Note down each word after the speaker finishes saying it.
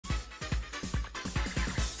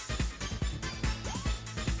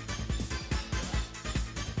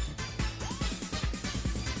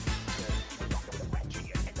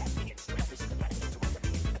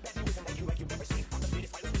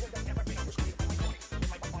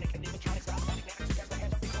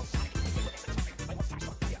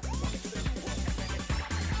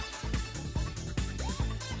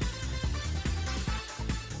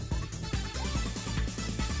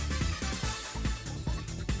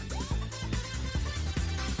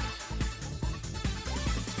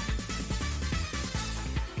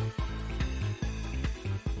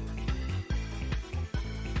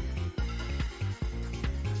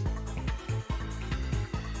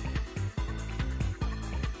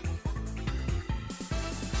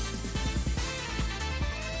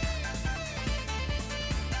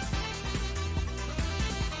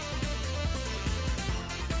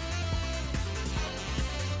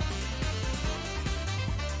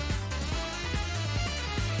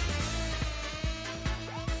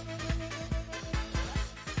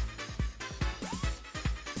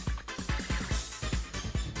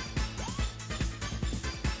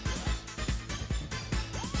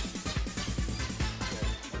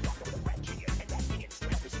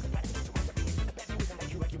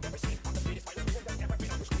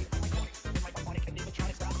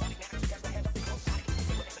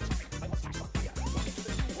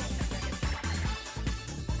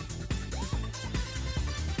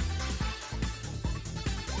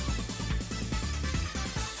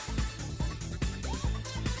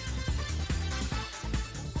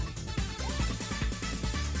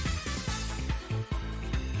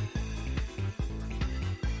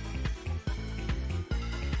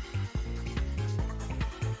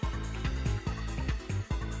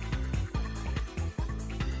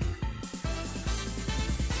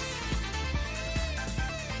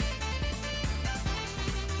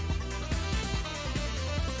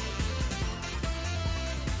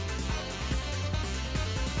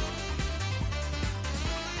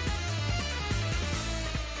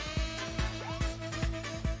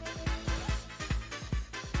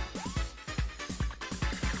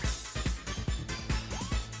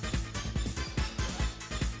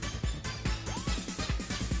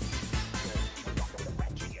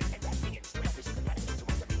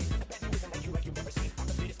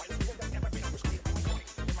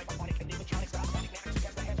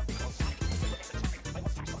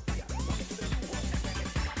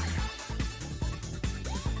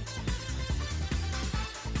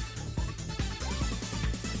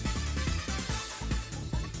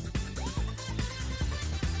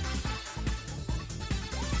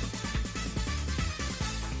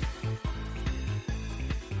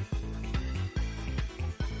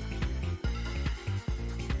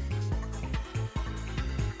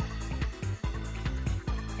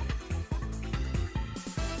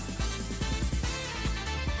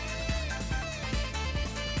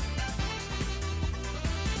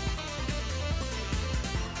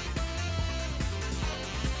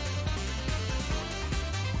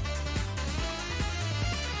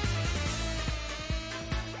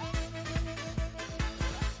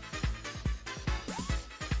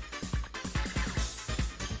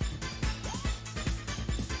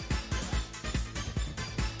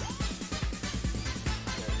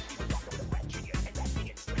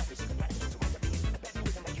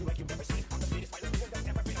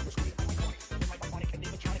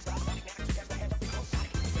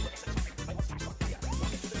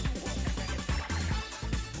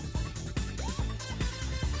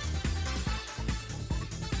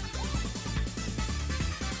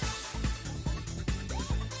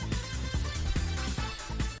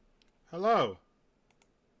Hello.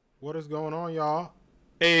 What is going on, y'all?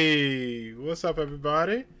 Hey, what's up,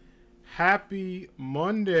 everybody? Happy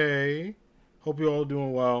Monday. Hope you all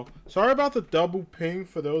doing well. Sorry about the double ping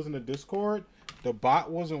for those in the Discord. The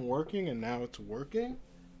bot wasn't working, and now it's working.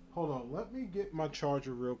 Hold on. Let me get my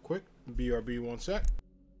charger real quick. BRB, one sec.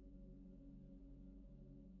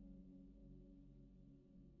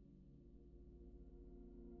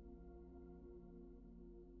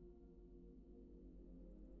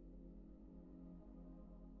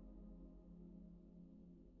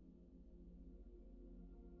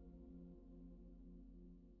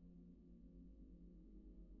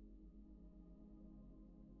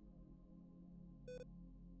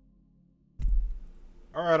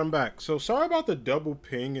 Alright, I'm back. So sorry about the double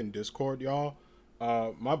ping in Discord, y'all.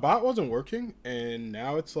 My bot wasn't working, and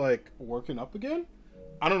now it's like working up again.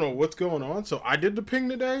 I don't know what's going on. So I did the ping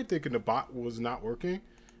today, thinking the bot was not working.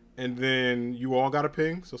 And then you all got a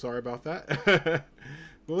ping, so sorry about that.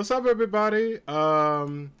 Well, what's up, everybody?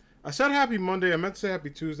 I said happy Monday. I meant to say happy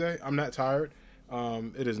Tuesday. I'm not tired.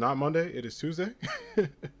 It is not Monday. It is Tuesday.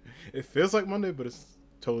 It feels like Monday, but it's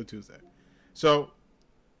totally Tuesday. So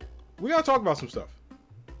we got to talk about some stuff.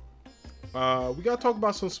 We gotta talk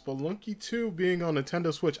about some Spelunky 2 being on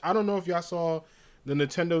Nintendo Switch. I don't know if y'all saw the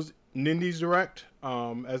Nintendo's Nindies Direct,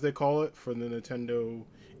 as they call it, for the Nintendo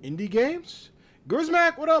indie games.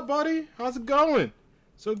 Grismack, what up, buddy? How's it going?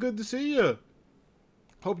 So good to see you.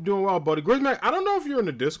 Hope you're doing well, buddy. Grismack, I don't know if you're in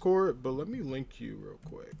the Discord, but let me link you real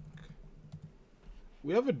quick.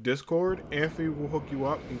 We have a Discord. Anthony will hook you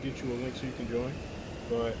up and get you a link so you can join.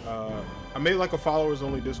 But I made like a followers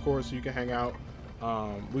only Discord so you can hang out.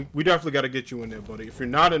 We definitely got to get you in there, buddy. If you're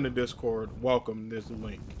not in the Discord, welcome. There's the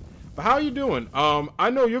link. But how are you doing?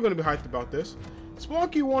 I know you're going to be hyped about this.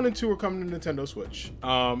 Spelunky 1 and 2 are coming to Nintendo Switch.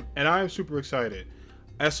 And I am super excited.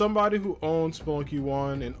 As somebody who owns Spelunky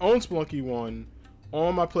 1 and owns Spelunky 1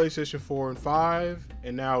 on my PlayStation 4 and 5,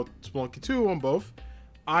 and now Spelunky 2 on both,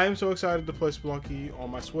 I am so excited to play Spelunky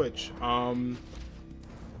on my Switch.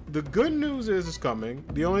 The good news is it's coming.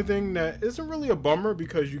 The only thing that isn't really a bummer,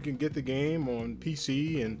 because you can get the game on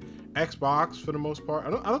PC and Xbox for the most part. I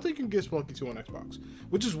don't think you can get Spelunky 2 on Xbox,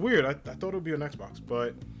 which is weird. I thought it would be on Xbox,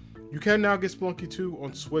 but you can now get Spelunky 2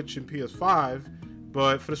 on Switch and PS5.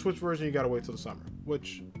 But for the Switch version, you gotta wait till the summer,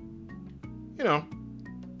 which, you know,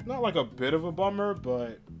 not like a bit of a bummer,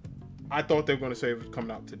 but I thought they were gonna say it was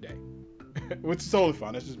coming out today, which is totally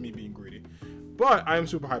fine. That's just me being greedy. But I am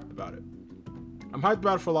super hyped about it. I'm hyped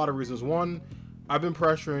about it for a lot of reasons. One, I've been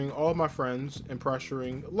pressuring all of my friends, and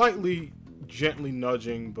pressuring, lightly, gently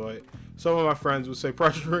nudging, but some of my friends would say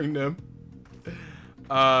pressuring them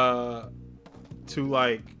to,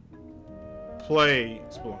 like, play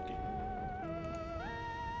Spelunky.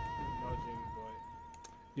 Nudging, but,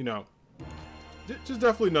 you know, just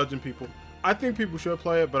definitely nudging people. I think people should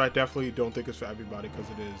play it, but I definitely don't think it's for everybody,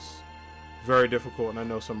 because it is very difficult, and I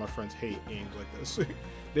know some of my friends hate games like this.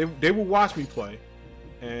 They will watch me play,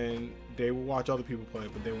 and they will watch other people play,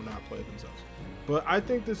 but they will not play it themselves. But I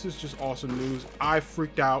think this is just awesome news. I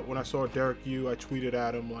freaked out when I saw Derek Yu. I tweeted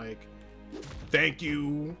at him, like, thank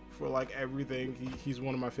you for, like, everything. He's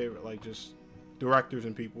one of my favorite, like, just directors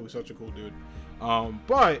and people. He's such a cool dude.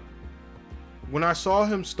 But when I saw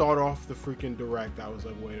him start off the freaking Direct, I was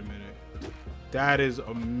like, wait a minute. That is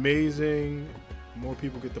amazing. More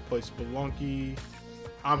people get to play Spelunky.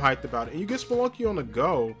 I'm hyped about it. And you get Spelunky on the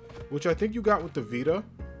go, which I think you got with the Vita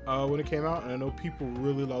when it came out. And I know people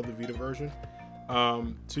really love the Vita version.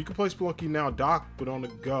 So you can play Spelunky now docked, but on the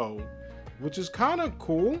go, which is kind of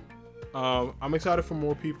cool. I'm excited for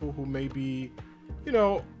more people who may be, you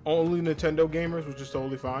know, only Nintendo gamers, which is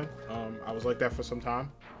totally fine. I was like that for some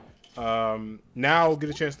time. Now I'll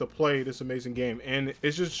get a chance to play this amazing game. And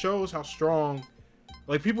it just shows how strong,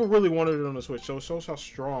 like, people really wanted it on the Switch. So it shows how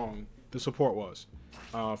strong the support was.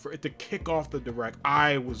 For it to kick off the Direct,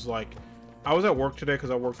 I was at work today because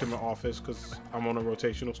I worked in my office because I'm on a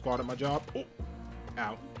rotational squad at my job. Oh,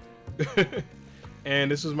 ow.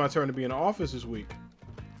 And this is my turn to be in the office this week.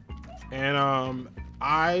 And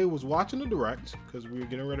I was watching the Direct because we were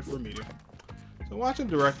getting ready for a meeting. So watching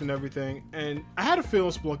Direct and everything, and I had a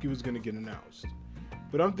feeling Spelunky was going to get announced.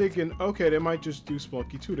 But I'm thinking, okay, they might just do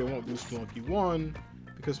Spelunky 2. They won't do Spelunky 1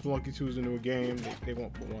 because Spelunky 2 is a new game. They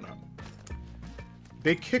won't put one out.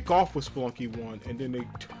 They kick off with Spelunky 1, and then they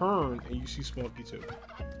turn, and you see Spelunky 2.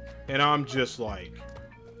 And I'm just, like,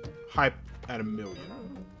 hyped at a million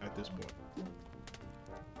at this point.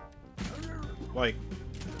 Like,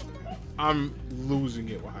 I'm losing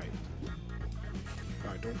it with hype.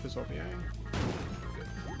 Alright, don't piss off Yang.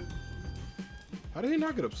 How did he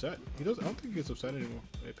not get upset? He doesn't. I don't think he gets upset anymore.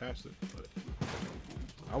 They passed it. But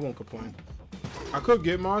I won't complain. I could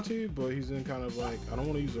get Monty, but he's in kind of like, I don't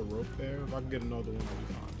want to use a rope there. If I can get another one, I'll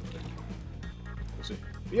be fine. We'll see.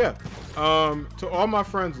 But yeah. To all my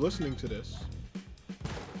friends listening to this,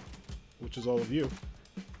 which is all of you,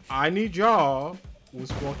 I need y'all, when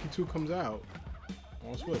Spelunky 2 comes out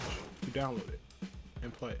on Switch, to download it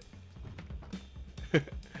and play it.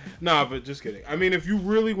 Nah, but just kidding. I mean, if you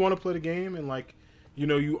really want to play the game and like, you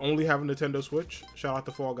know, you only have a Nintendo Switch, shout out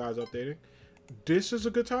to Fall Guys updating, this is a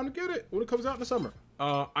good time to get it when it comes out in the summer.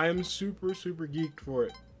 I am super, super geeked for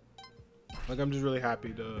it. Like, I'm just really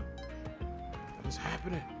happy that it's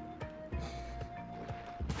happening.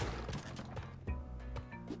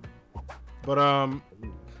 But,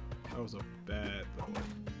 that was a bad throw.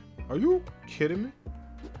 Are you kidding me?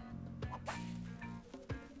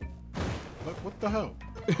 What the hell?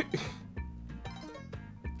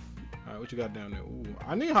 Alright, what you got down there? Ooh,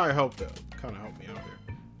 I need higher help to kind of help me out here.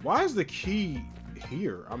 Why is the key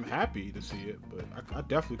here? I'm happy to see it, but I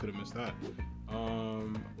definitely could have missed that.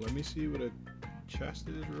 Let me see what a chest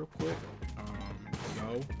is real quick.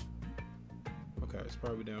 No. Okay, it's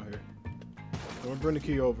probably down here. I'm gonna bring the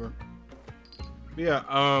key over. But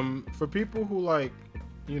yeah, for people who like,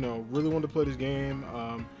 you know, really want to play this game,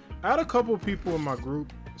 I had a couple of people in my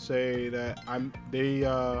group say that they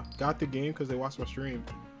got the game because they watched my stream,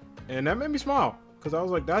 and that made me smile because I was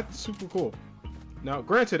like, that's super cool. Now,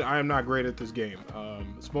 granted, I am not great at this game.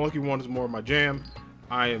 Spelunky 1 is more of my jam.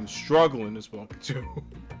 I am struggling in Spelunky 2.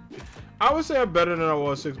 I would say I'm better than I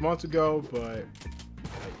was 6 months ago, but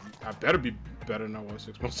I better be better than I was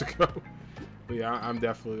 6 months ago. But yeah, I'm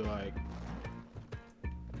definitely like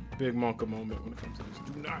big monka moment when it comes to this.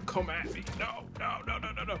 Do not come at me. No, no, no,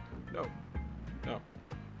 no, no, no, no, no.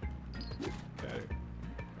 Okay.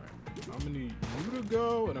 Alright. I'm gonna need you to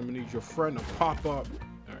go, and I'm gonna need your friend to pop up.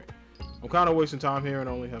 Alright. I'm kind of wasting time here and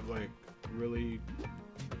I only have like really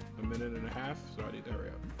a minute and a half, so I need to hurry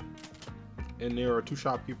up. And there are 2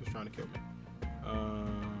 shopkeepers trying to kill me.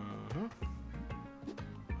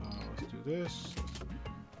 Let's do this.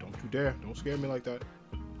 Don't you dare. Don't scare me like that.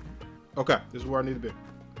 Okay, this is where I need to be.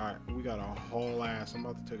 Alright, we got a whole ass. I'm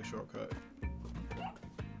about to take a shortcut.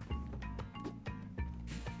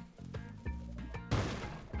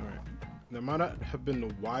 Alright. That might not have been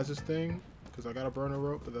the wisest thing, because I got to burn a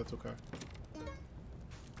rope, but that's okay.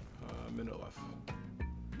 Minute left.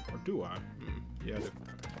 Or do I? Yeah, I do.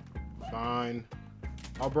 Fine.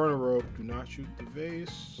 I'll burn a rope. Do not shoot the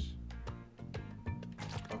vase.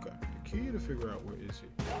 Okay. The key to figure out where is he.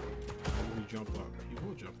 Will he jump up? He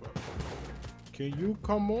will jump up. Can you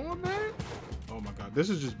come on, man? Oh my god. This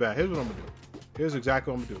is just bad. Here's what I'm gonna do. Here's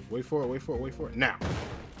exactly what I'm gonna do. Wait for it, wait for it, wait for it. Now.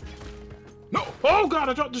 No! Oh god,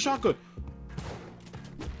 I dropped the shotgun.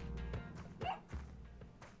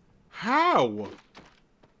 How?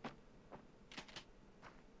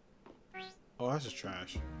 Oh, that's just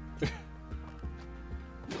trash.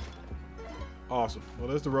 Awesome. Well,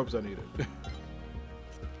 there's the ropes I needed.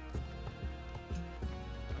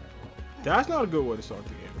 That's not a good way to start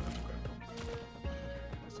the game. That's okay.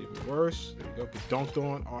 That's even worse. There you go. Get dunked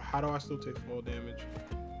on. Oh, how do I still take fall damage?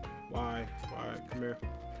 Why? Why? Come here.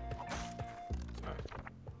 Alright.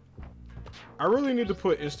 I really need to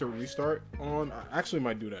put instant restart on. I actually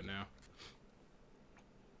might do that now.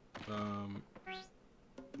 Hang on.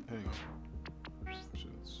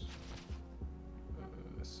 Options.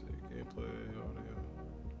 Let's see. Gameplay, audio.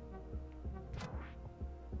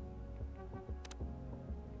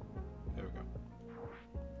 There we go.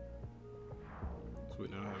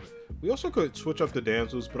 Sweet, now I have it. We also could switch up the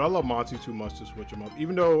damsels, but I love Monty too much to switch them up.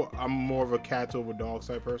 Even though I'm more of a cats over dogs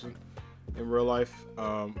type person in real life,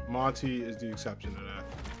 Monty is the exception to that.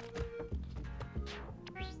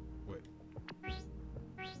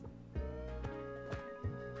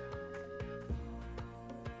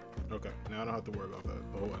 Okay, now I don't have to worry about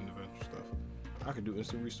that. The whole end adventure stuff. I could do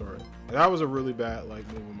instant restart. That was a really bad like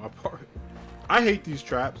move on my part. I hate these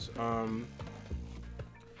traps. I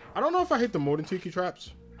don't know if I hate the Modern Tiki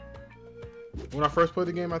traps. When I first played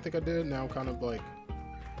the game, I think I did. Now I'm kind of like,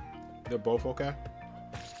 they're both okay.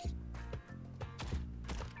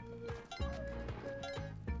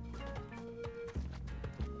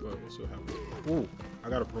 But we'll see what happens. Ooh, I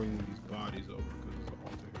gotta bring these bodies over because it's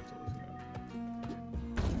all taken to this guy.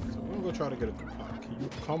 So we're gonna go try to get a compile. Can you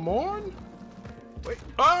come on? Wait.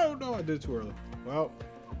 Oh no, I did it too early. Well,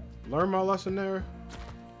 learn my lesson there.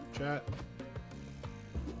 Chat.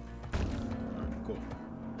 Alright, cool.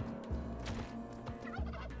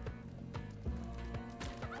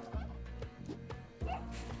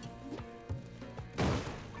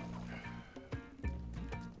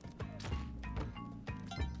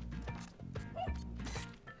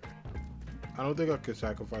 I don't think I could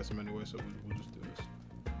sacrifice him anyway, so we'll just do this.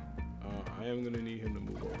 I am gonna need him to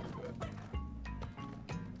move over a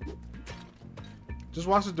bit. Just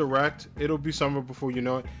watch the direct. It'll be summer before you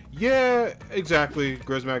know it. Yeah, exactly.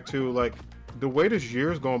 Grismac too. Like, the way this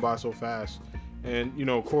year is going by so fast, and you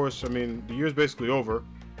know, of course, I mean, the year's basically over.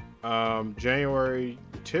 January,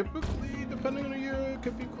 typically, depending on the year, it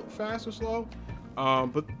could be fast or slow.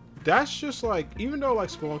 But that's just like, even though like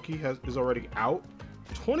Spelunky is already out,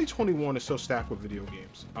 2021 is so stacked with video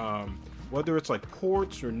games. Whether it's like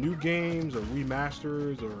ports or new games or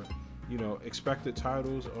remasters or, you know, expected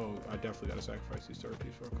titles. Oh, I definitely gotta sacrifice these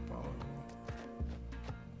turkeys for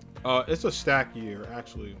Kapala. It's a stack year,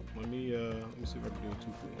 actually. Let me see if I can do a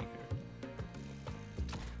 2-for-1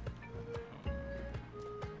 here.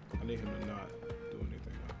 I need him to not do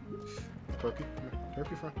anything. Turkey, come here.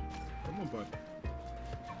 Turkey friend, come on, bud.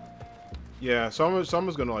 Yeah, summer's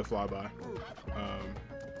gonna like fly by,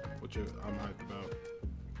 which I'm hyped about.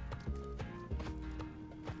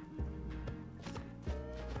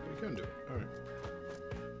 We can do it. All right.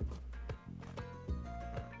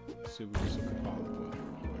 Let's see if we can some Kapala points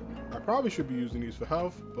real quick. I probably should be using these for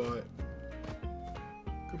health, but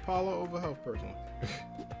Kapala over health personally.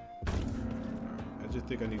 I just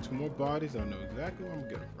think I need 2 more bodies. I know exactly where I'm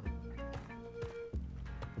getting from.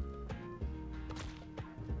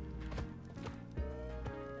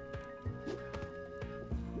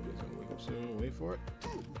 Wait for it.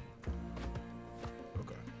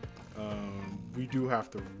 Okay. We do have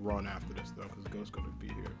to run after this though, because Ghost's gonna be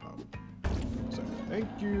here probably. So, thank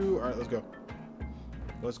you. All right, let's go.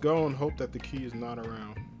 Let's go and hope that the key is not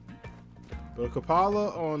around. But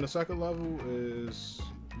Kapala on the 2nd level is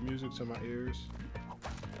music to my ears.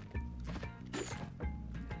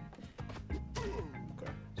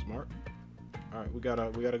 Okay, smart. All right, we gotta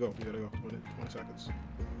go. We gotta go. 20 seconds.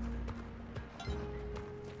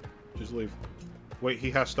 Just leave. Wait,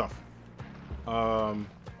 he has stuff. Damn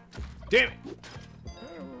it!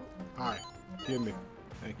 Alright, give me.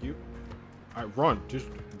 Thank you. Alright, run. Just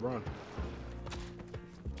run.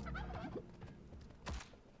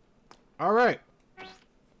 Alright.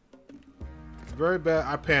 Very bad.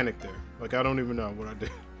 I panicked there. Like, I don't even know what I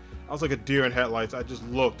did. I was like a deer in headlights. I just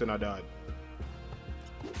looked and I died.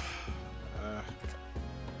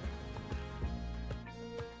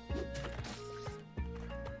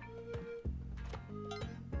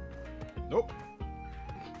 Nope.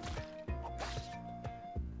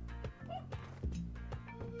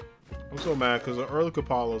 I'm so mad because the early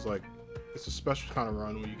Kapala is like, it's a special kind of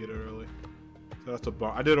run when you get it early. So that's a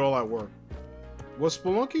bump. I did all that work. Was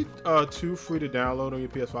Spelunky 2 free to download on your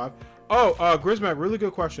PS5? Oh, Grismac, really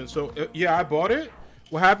good question. So yeah, I bought it.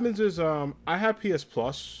 What happens is I have PS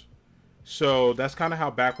Plus, so that's kind of how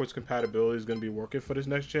backwards compatibility is going to be working for this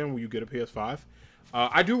next gen when you get a PS5.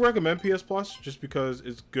 I do recommend PS Plus just because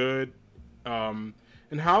it's good.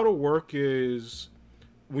 And how it'll work is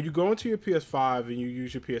when you go into your PS5 and you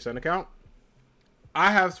use your PSN account,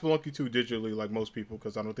 I have Spelunky 2 digitally like most people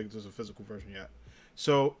because I don't think there's a physical version yet.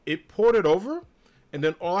 So it ported over, and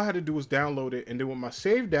then all I had to do was download it, and then with my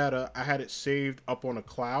save data, I had it saved up on a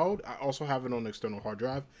cloud. I also have it on an external hard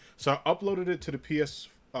drive. So I uploaded it to the PS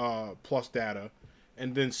Plus data,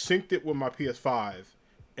 and then synced it with my PS5.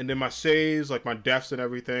 And then my saves, like my deaths and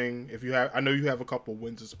everything, if you have, I know you have a couple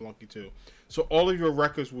wins in Spelunky too. So all of your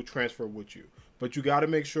records will transfer with you. But you got to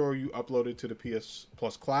make sure you upload it to the PS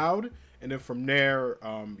Plus cloud. And then from there,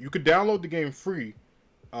 you could download the game free.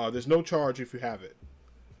 There's no charge if you have it.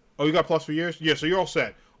 Oh, you got Plus for years? Yeah, so you're all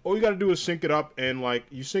set. All you got to do is sync it up. And like,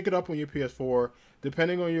 you sync it up on your PS4.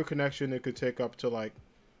 Depending on your connection, it could take up to like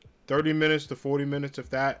 30 minutes to 40 minutes, if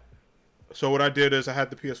that. So what I did is I had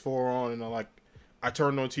the PS4 on, and I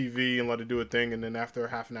turned on TV and let it do a thing, and then after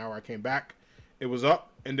half an hour I came back, it was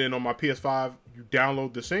up, and then on my PS5 you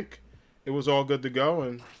download the sync, it was all good to go,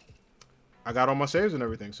 and I got all my saves and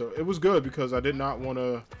everything. So it was good because I did not want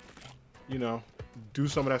to, you know, do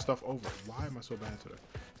some of that stuff over. Why am I so bad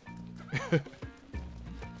today?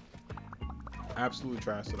 Absolutely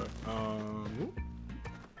trash today.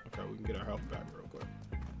 Okay, we can get our health back real quick.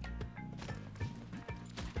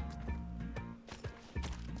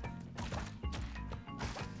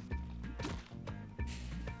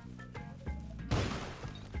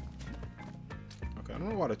 I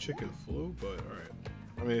don't know why the chicken flew, but alright.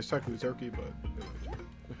 I mean, it's technically turkey, but...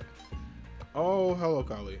 Oh, hello,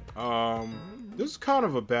 Kali. This is kind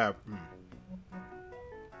of a bad...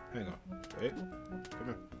 Hang on. Wait. Come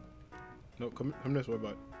here. No, come this way,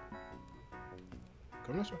 bud.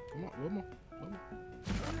 Come this way. Come on, a little more.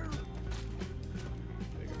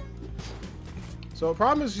 There you go. So the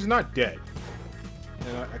problem is he's not dead.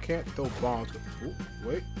 And I can't throw bombs. Ooh,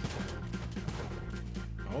 wait.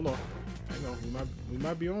 Hold on. Hang on. We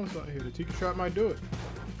might be on something here. The Tiki Trap might do it.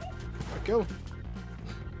 Might kill him.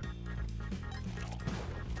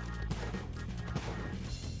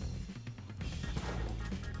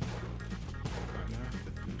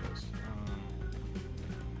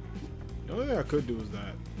 The only thing I could do is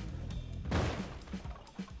that.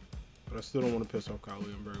 But I still don't want to piss off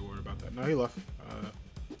Kylie. I'm very worried about that. No, he left.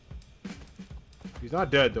 He's not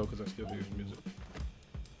dead, though, because I still hear his music.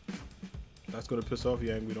 That's going to piss off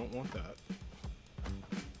Yang. We don't want that.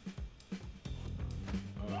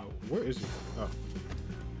 Where is he? Oh.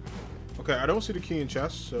 Okay, I don't see the key in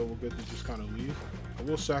chest, so we're good to just kind of leave. I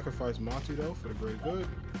will sacrifice Monty, though, for the great good.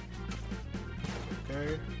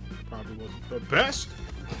 Okay. Probably wasn't the best.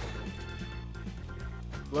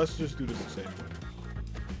 Let's just do this the same way.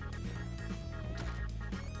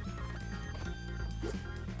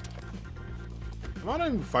 I might not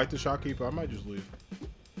even fight the shopkeeper. I might just leave.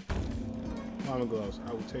 Diamond gloves.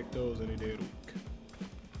 I will take those any day of the week.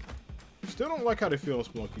 Still don't like how they feel in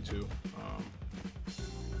Spelunky 2. I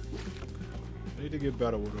need to get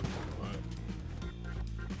better with them. But,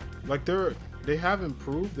 like they have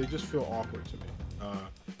improved. They just feel awkward to me.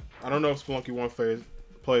 I don't know if Spelunky 1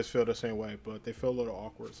 players feel the same way, but they feel a little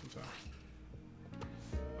awkward sometimes.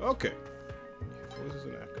 Okay. Voices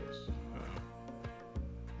and echoes.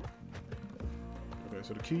 Okay,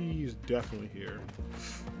 so the key is definitely here.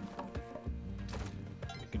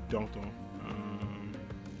 You can dunk on.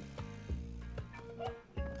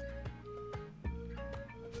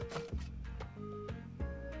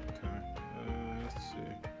 Let's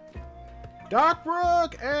see. Doc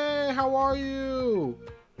Brook, hey, how are you?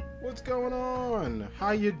 What's going on?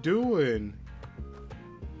 How you doing?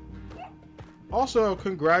 Also,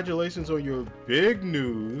 congratulations on your big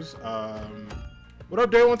news. What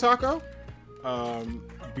up, Day One Taco?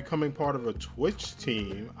 Becoming part of a Twitch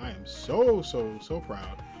team. I am so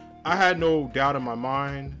proud. I had no doubt in my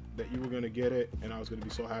mind that you were gonna get it, and I was gonna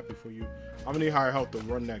be so happy for you. I'm gonna need higher help to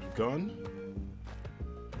run that gun.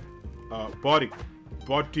 Buddy,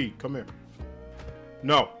 come here.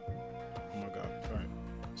 No. Oh my god. All right.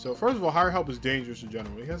 So first of all, higher help is dangerous in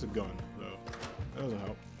general. He has a gun, so that doesn't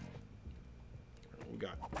help. What we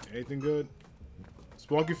got? Anything good?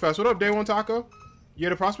 Spelunky Fest. What up, Day One Taco? Yeah,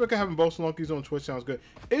 the prospect of having both Spelunkys on Twitch sounds good.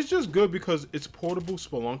 It's just good because it's portable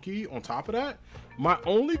Spelunky on top of that. My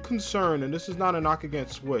only concern, and this is not a knock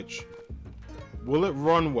against Switch, will it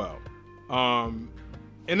run well?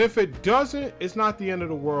 And if it doesn't, it's not the end of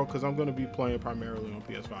the world because I'm going to be playing primarily on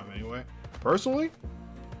PS5 anyway. Personally,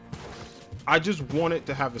 I just want it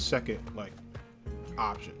to have a second, like,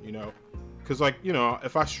 option, you know? Because, like, you know,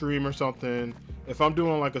 if I stream or something, if I'm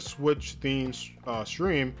doing, like, a Switch-themed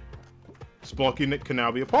stream, Spelunky can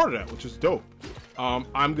now be a part of that, which is dope. I'm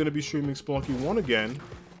going to be streaming Spelunky 1 again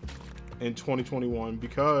in 2021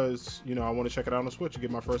 because, you know, I want to check it out on the Switch and get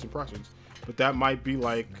my first impressions. But that might be,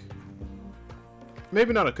 like,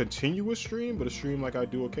 maybe not a continuous stream, but a stream like I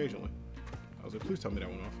do occasionally. I was like, please tell me that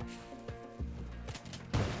went off.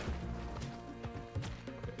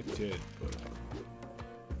 It did, but...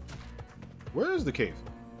 Where is the cave?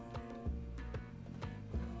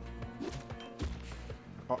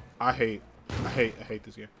 Oh, I hate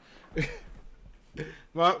this game.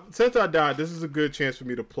 Well, since I died, this is a good chance for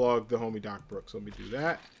me to plug the homie Doc Brooks. Let me do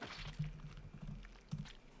that.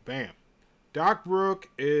 Bam. Doc Brook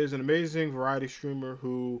is an amazing variety streamer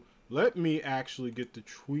who, let me actually get the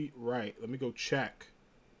tweet right. Let me go check.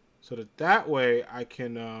 So that way I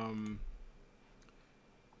can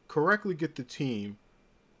correctly get the team.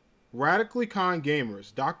 Radically Kind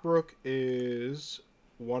Gamers. Doc Brook is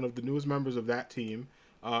one of the newest members of that team.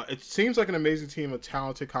 It seems like an amazing team of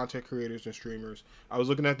talented content creators and streamers. I was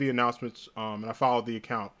looking at the announcements and I followed the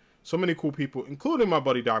account. So many cool people, including my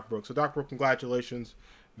buddy Doc Brook. So Doc Brook, congratulations.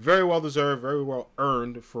 Very well deserved, very well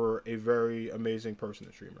earned for a very amazing person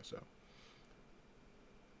and streamer. So,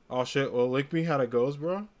 oh shit. Well, link me how that goes,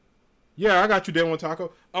 bro. Yeah, I got you, Day One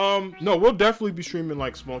Taco. No, we'll definitely be streaming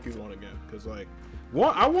like Spelunky 1 again, cause like,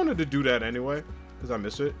 I wanted to do that anyway, cause I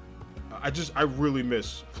miss it. I really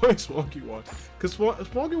miss playing Spelunky 1, cause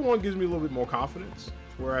Spelunky 1 gives me a little bit more confidence,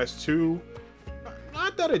 whereas 2,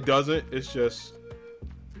 not that it doesn't. It's just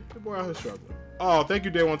the boy out here struggling. Oh, thank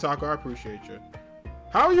you, Day One Taco. I appreciate you.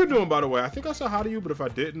 How are you doing, by the way? I think I said hi to you, but if I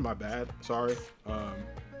didn't, my bad. Sorry.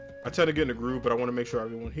 I tend to get in the groove, but I want to make sure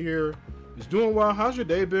everyone here is doing well. How's your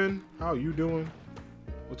day been? How are you doing?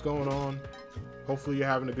 What's going on? Hopefully you're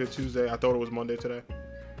having a good Tuesday. I thought it was Monday today.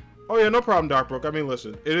 Oh, yeah, no problem, Doc Brook. I mean,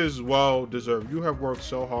 listen, it is well deserved. You have worked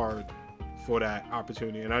so hard for that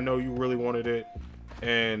opportunity, and I know you really wanted it.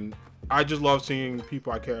 And I just love seeing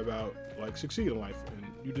people I care about, like, succeed in life, and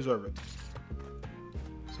you deserve it.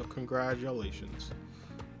 So congratulations.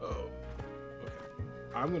 Oh, okay.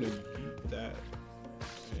 I'm gonna eat that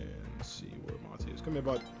and see where Monty is. Come here,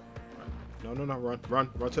 bud. Right. No, run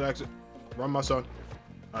to the exit. Run, my son.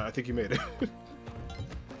 I think he made it.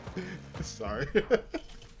 Sorry.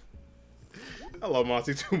 I love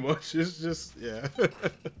Monty too much. It's just, yeah.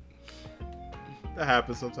 That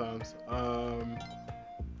happens sometimes. Alright,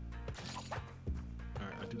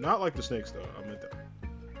 I do not like the snakes though. I meant that.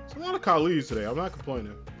 It's a lot of Khalis today. I'm not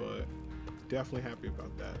complaining, but definitely happy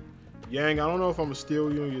about that. Yang, I don't know if I'm gonna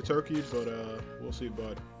steal you and your turkey, but we'll see,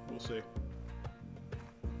 bud. We'll see.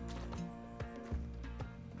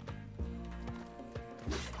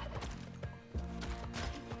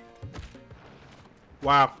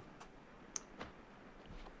 Wow.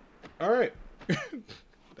 Alright.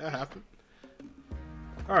 That happened.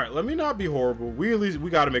 Alright, let me not be horrible. We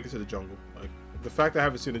gotta make it to the jungle. Like, the fact I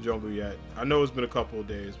haven't seen the jungle yet. I know it's been a couple of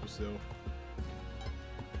days, but still.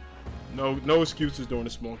 No excuses during the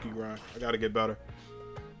Spelunky grind. I gotta get better.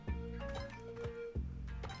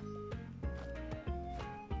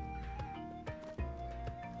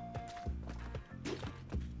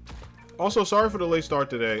 Also, sorry for the late start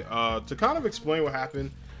today. To kind of explain what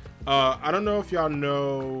happened, I don't know if y'all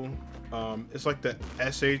know, it's like the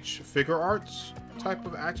SH figure arts type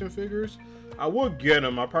of action figures. I would get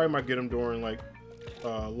them. I probably might get them during like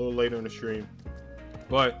a little later in the stream.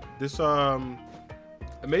 But this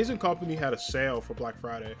amazing company had a sale for Black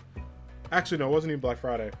Friday. Actually, no, it wasn't even Black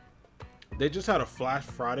Friday. They just had a Flash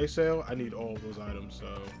Friday sale. I need all of those items,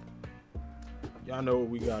 so y'all know what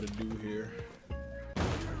we got to do here.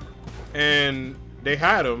 And they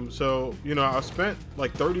had them, so you know, I spent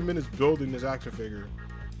like 30 minutes building this action figure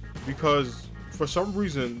because for some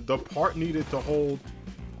reason the part needed to hold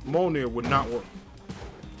Mjolnir would not work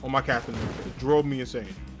on my Captain. It drove me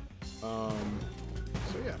insane. So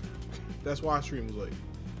yeah, that's why stream was late.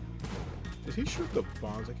 Did he shoot the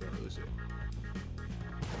bombs? I can't really see.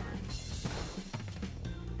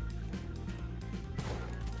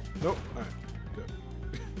 Nope. All right.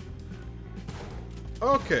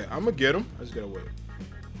 Okay, I'm gonna get him. I just gotta wait.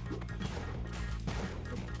 Come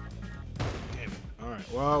on. Damn it.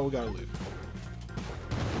 Alright, well, we gotta leave.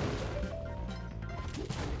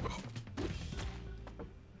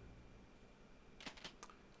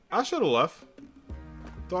 I should have left.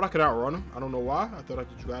 Thought I could outrun him. I don't know why. I thought I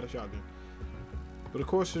could grab a shotgun. But of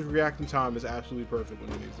course, his reacting time is absolutely perfect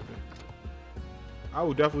when it needs to be. I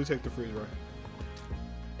will definitely take the freeze ray.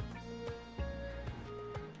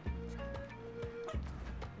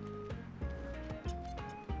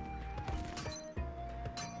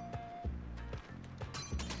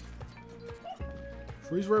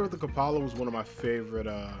 Freeze ray with the Kapala was one of my favorite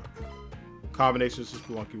combinations of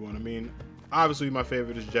Spelunky 1. I mean, obviously my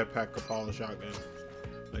favorite is Jetpack Kapala Shotgun.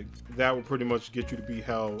 Like, that will pretty much get you to beat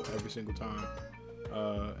hell every single time.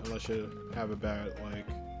 Unless you have a bad, like,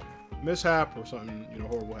 mishap or something, you know,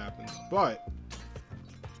 horrible happens. But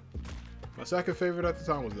my second favorite at the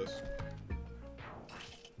time was this.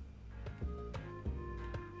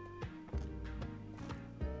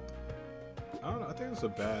 I don't know, I think it's a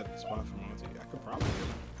bad spot for Monty. I could probably get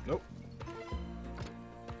him. Nope.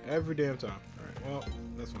 Every damn time. Alright, well,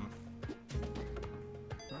 that's fine.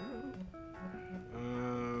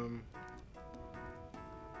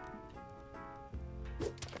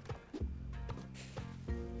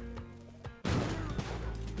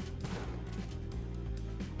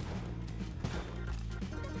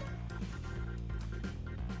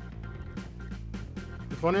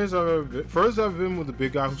 The funniest I've ever been. First I've been with the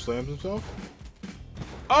big guy who slams himself.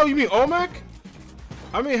 Oh, you mean Olmec?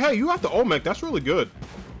 I mean, hey, you got the Olmec. That's really good.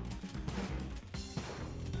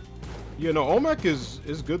 Yeah, no, Olmec is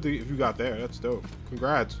good if you got there. That's dope.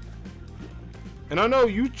 Congrats. And I know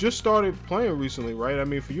you just started playing recently, right? I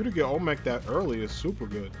mean, for you to get Olmec that early is super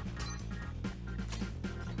good.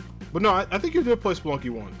 But no, I think you did play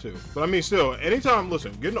Spelunky 1 too. But I mean, still, anytime,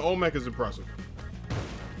 listen, getting the Olmec is impressive.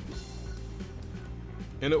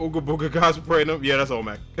 And the Ooga Booga guys were praying them. Yeah, that's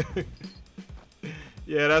Olmec.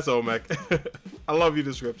 Yeah, that's Olmec. I love your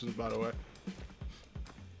descriptions, by the way.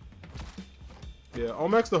 Yeah,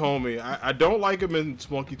 Olmec's the homie. I don't like him in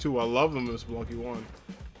Spelunky 2. I love him in Spelunky 1.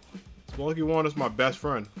 Spelunky 1 is my best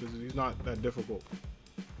friend because he's not that difficult.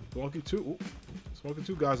 Spelunky 2, ooh, Spelunky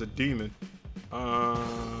 2 guy's a demon.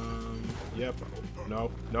 Yep.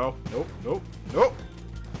 No, nope.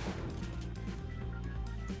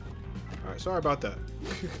 Alright, sorry about that.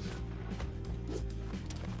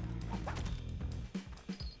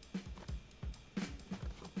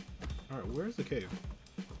 Alright, where's the cave?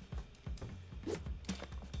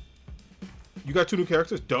 You got 2 new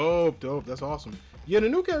characters? Dope. That's awesome. Yeah, the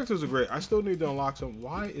new characters are great. I still need to unlock some.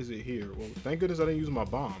 Why is it here? Well, thank goodness I didn't use my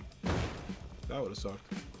bomb. That would have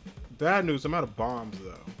sucked. Bad news, I'm out of bombs,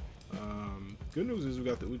 though. Good news is we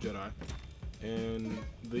got the Jedi. And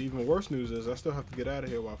the even worse news is I still have to get out of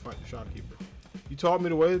here while I fight the shopkeeper. You taught me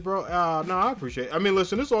the ways, bro? No, I appreciate it. I mean,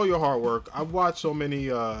 listen, it's all your hard work. I've watched so many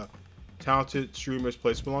talented streamers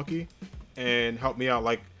play Spelunky and help me out.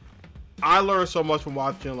 Like, I learned so much from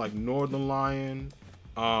watching, like, Northern Lion,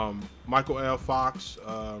 Michael L. Fox.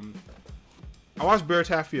 I watched Bear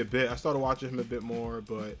Taffy a bit. I started watching him a bit more,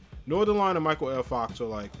 but Northern Lion and Michael L. Fox are,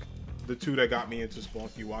 like, the two that got me into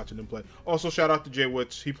Spelunky, watching them play. Also, shout out to Jay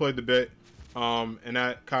Witz. He played the bit, and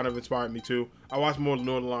that kind of inspired me, too. I watched more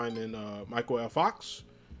Northern Lion than Michael L. Fox,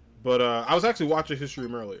 but I was actually watching his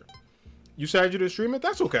stream earlier. You said you didn't stream it?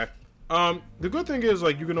 That's okay. The good thing is,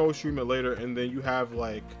 like, you can always stream it later, and then you have,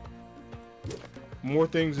 like, more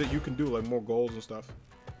things that you can do, like more goals and stuff.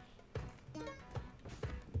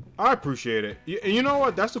 I appreciate it. And you know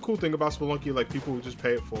what? That's the cool thing about Spelunky. Like, people who just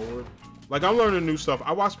pay it forward. Like, I'm learning new stuff.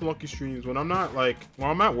 I watch Spelunky streams when I'm not, like,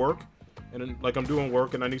 when I'm at work and then, like, I'm doing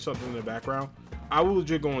work and I need something in the background. I will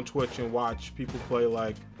legit go on Twitch and watch people play,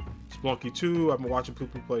 like, Spelunky 2. I've been watching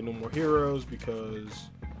people play No More Heroes because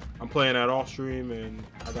I'm playing that off stream and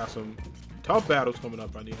I got some tough battles coming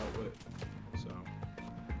up I need help with. So,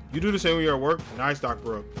 you do the same when you're at work? Nice, Doc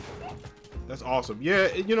Brooke. That's awesome.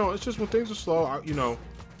 Yeah, you know, it's just when things are slow, you know,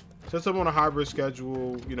 since I'm on a hybrid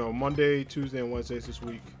schedule, you know, Monday, Tuesday, and Wednesdays this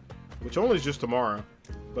week, which only is just tomorrow.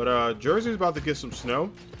 But Jersey's about to get some snow,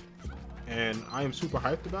 and I am super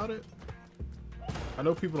hyped about it. I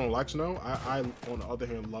know people don't like snow. I on the other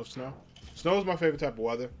hand, love snow. Snow is my favorite type of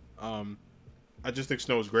weather. I just think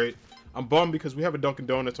snow is great. I'm bummed because we have a Dunkin'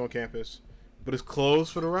 Donuts on campus, but it's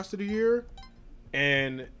closed for the rest of the year.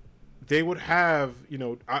 And they would have, you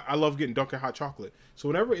know, I love getting Dunkin' hot chocolate. So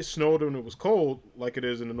whenever it snowed and it was cold, like it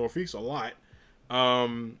is in the Northeast a lot,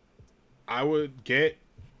 I would get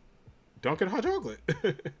Dunkin' hot chocolate.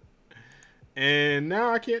 And now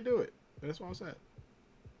I can't do it. That's why I'm sad.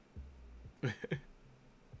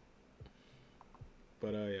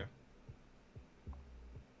 But yeah.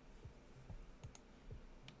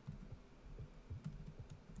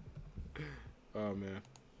 Oh man.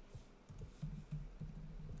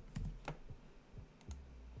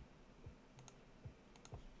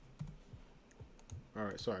 All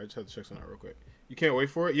right, sorry, I just had to check something out real quick. You can't wait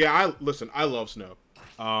for it? Yeah, listen, I love snow.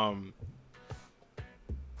 I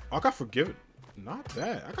got forgiven. Not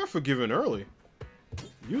that. I got forgiven early.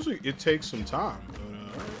 Usually it takes some time, but all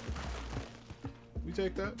right. We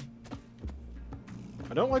take that.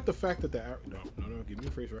 I don't like the fact that no, give me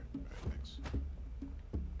a freeze right. All right, thanks.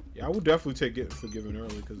 Yeah, I would definitely take getting forgiven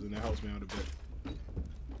early because then that helps me out a bit.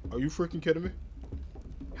 Are you freaking kidding me?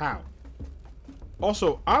 How?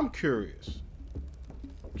 Also, I'm curious.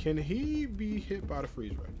 Can he be hit by the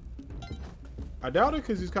freeze ray? I doubt it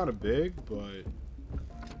because he's kind of big, but...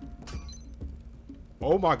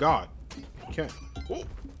 Oh my god. He can't. Oh.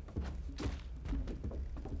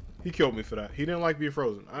 He killed me for that. He didn't like being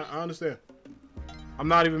frozen. I understand. I'm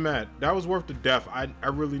not even mad. That was worth the death. I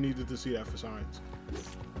really needed to see that for science.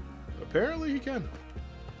 Apparently he can.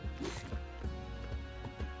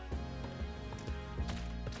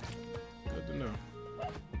 Good to know.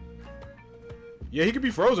 Yeah, he could be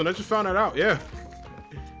frozen. I just found that out. Yeah.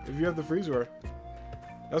 If you have the freeze ray.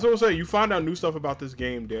 That's what I'm saying. You find out new stuff about this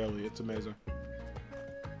game daily. It's amazing.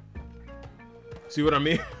 See what I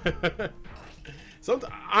mean?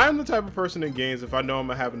 I'm the type of person in games, if I know I'm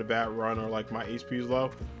having a bad run or like my HP is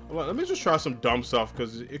low, I'm like, let me just try some dumb stuff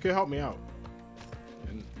because it can help me out.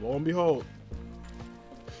 And lo and behold.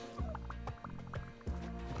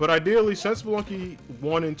 But ideally, since Spelunky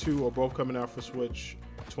 1 and 2 are both coming out for Switch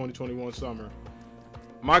 2021 summer,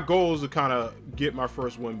 my goal is to kind of get my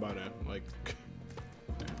first win by then. Like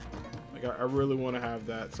I really want to have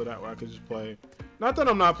that so that way I can just play. Not that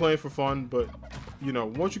I'm not playing for fun, but you know,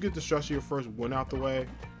 once you get the stress of your first win out the way,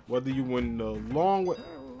 whether you win the long way,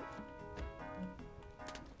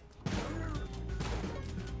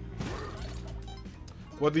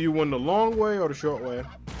 whether you win the long way or the short way,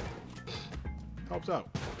 helps out.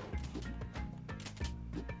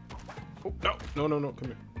 Oh no, come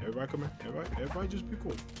here, everybody, come here, everybody, just be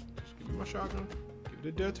cool. Just give me my shotgun, give it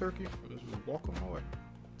a dead turkey, let's just walk on my way.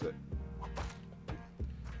 That's it.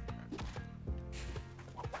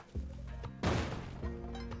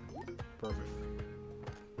 Perfect.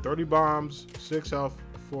 30 bombs, 6 health,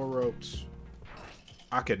 4 ropes.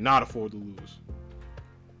 I could not afford to lose.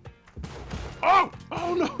 Oh!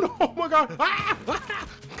 Oh no! Oh my god! Ah! Ah!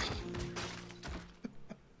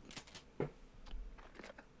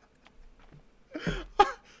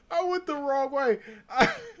 I went the wrong way. I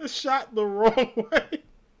shot the wrong way.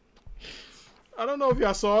 I don't know if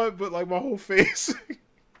y'all saw it, but like my whole face.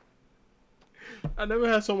 I never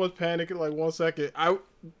had so much panic in like 1 second.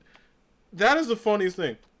 That is the funniest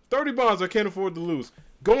thing. 30 bonds I can't afford to lose.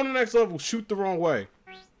 Go on the next level, shoot the wrong way.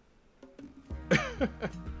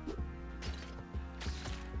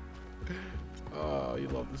 Oh, you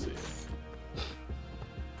love to see it.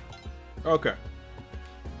 Okay.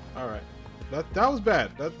 Alright. That was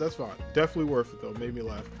bad. That's fine. Definitely worth it though. Made me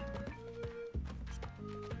laugh.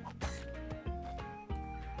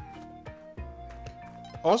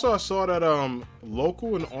 Also, I saw that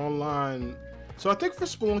local and online. So I think for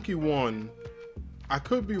Spelunky 1, I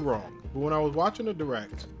could be wrong, but when I was watching the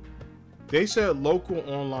direct, they said local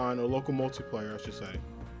online or local multiplayer, I should say,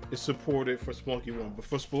 is supported for Spelunky 1. But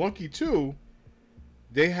for Spelunky 2,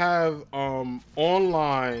 they have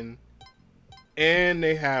online and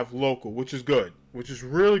they have local, which is good. Which is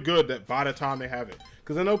really good that by the time they have it.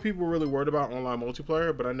 Because I know people are really worried about online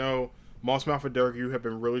multiplayer, but I know Mossmouth and Derek, you have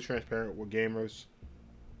been really transparent with gamers,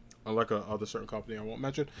 unlike a other certain company I won't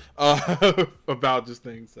mention, about this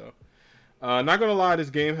thing. So, not gonna lie, this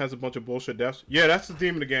game has a bunch of bullshit deaths. Yeah, that's the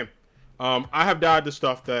theme of the game. I have died to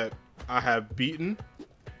stuff that I have beaten.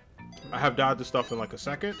 I have died to stuff in like a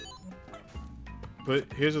second. But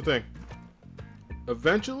here's the thing.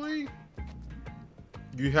 Eventually,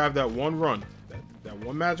 you have that one run, that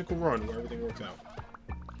one magical run where everything works out.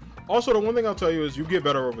 Also, the one thing I'll tell you is you get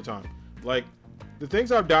better over time. Like, the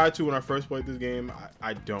things I've died to when I first played this game,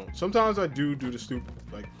 I don't. Sometimes I do the stupid,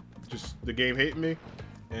 like, just the game hating me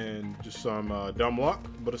and just some dumb luck.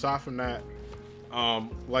 But aside from that,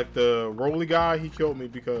 like the Rolly guy, he killed me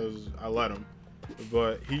because I let him.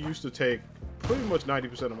 But he used to take pretty much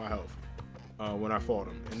 90% of my health when I fought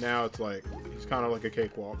him. And now it's like, he's kind of like a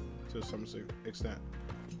cakewalk to some extent.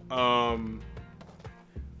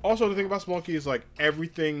 Also, the thing about Spelunky is like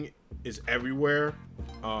everything is everywhere.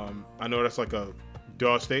 I know that's like a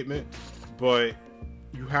duh statement, but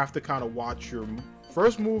you have to kind of watch your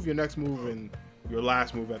first move, your next move, and your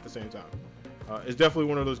last move at the same time. It's definitely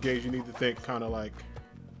one of those games you need to think kind of like,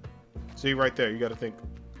 see right there, you got to think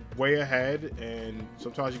way ahead, and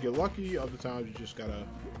sometimes you get lucky, other times you just gotta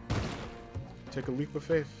take a leap of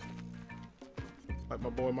faith, like my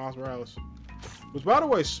boy Miles Morales. Which, by the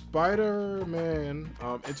way, Spider-Man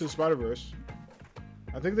Into the Spider-Verse,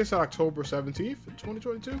 I think they said October 17th,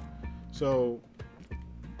 2022. So,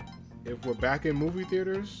 if we're back in movie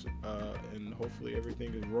theaters, and hopefully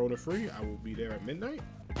everything is Rona free, I will be there at midnight.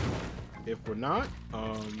 If we're not,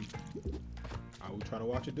 I will try to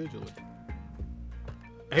watch it digitally.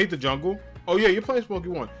 I hate the jungle. Oh yeah, you're playing Spelunky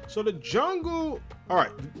 1. So the jungle,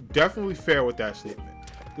 alright, definitely fair with that statement.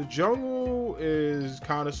 The jungle is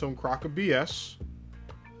kind of some crock of BS.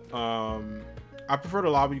 I prefer the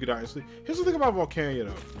lobby, you can die instantly. Here's the thing about Volcania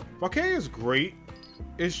though. Volcania is great.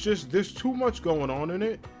 It's just, there's too much going on in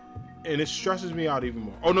it. And it stresses me out even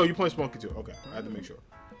more. Oh no, you're playing Spelunky 2. Okay, I had to make sure.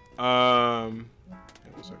 Hang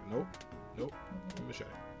on a second. Nope. Nope. Let me show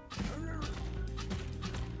you.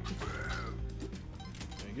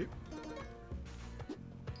 Thank you.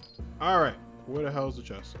 Alright. Where the hell is the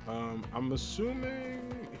chest? I'm assuming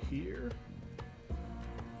here.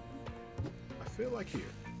 I feel like here.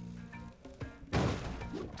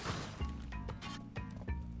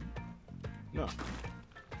 No.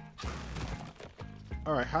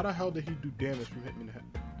 Alright, how the hell did he do damage from hitting me in the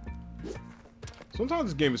head? Sometimes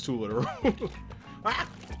this game is too literal. Ah!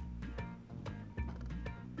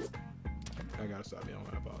 I gotta stop yelling,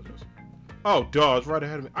 I apologize. Oh, duh, it's right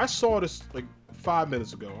ahead of me. I saw this like 5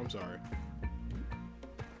 minutes ago. I'm sorry.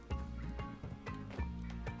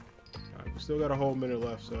 Alright, we still got a whole minute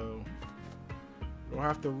left, so we don't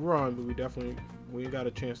have to run, but we got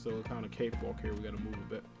a chance to kind of cakewalk here. We gotta move a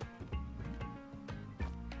bit.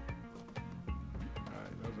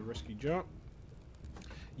 Alright, that was a risky jump.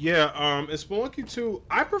 Yeah, in Spelunky 2,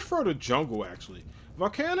 I prefer the jungle actually.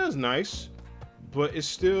 Volcana is nice, but it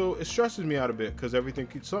stresses me out a bit because everything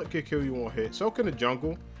can kill you on hit. So can the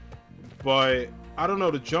jungle, but I don't know.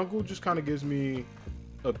 The jungle just kind of gives me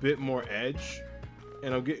a bit more edge,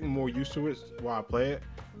 and I'm getting more used to it while I play it.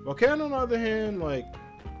 Volcano, on the other hand, like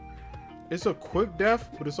it's a quick death,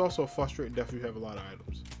 but it's also a frustrating death if you have a lot of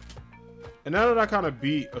items. And now that I kind of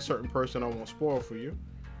beat a certain person, I won't spoil for you.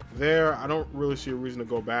 There, I don't really see a reason to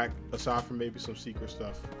go back aside from maybe some secret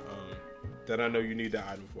stuff that I know you need that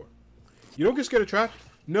item for. You don't get scared of traps?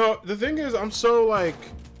 No, the thing is, I'm so like,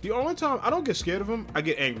 the only time I don't get scared of them, I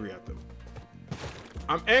get angry at them.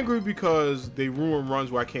 I'm angry because they ruin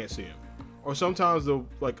runs where I can't see them. Or sometimes they'll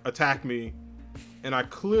like attack me and I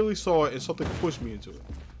clearly saw it and something pushed me into it.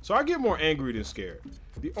 So I get more angry than scared.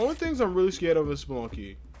 The only things I'm really scared of in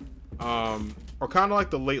Spelunky are kind of like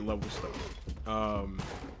the late level stuff.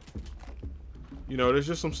 You know, there's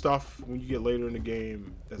just some stuff when you get later in the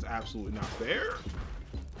game that's absolutely not fair.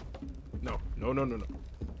 No.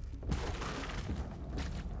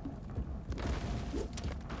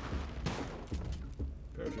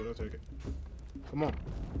 Parachute, I'll take it. Come on.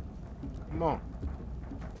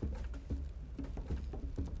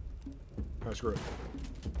 Alright, screw it.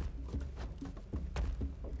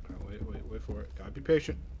 Wait for it. Gotta be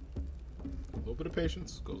patient. A little bit of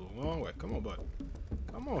patience goes a long way. Come on, bud.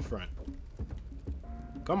 Come on, friend.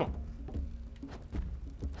 Come on.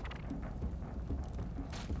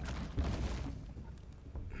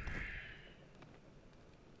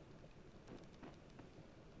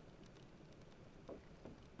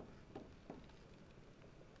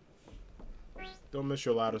 Don't miss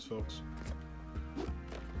your ladders, folks.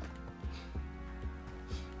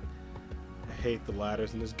 I hate the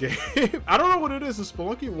ladders in this game. I don't know what it is. In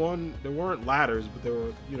Spelunky 1, there weren't ladders, but there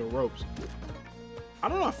were, you know, ropes. I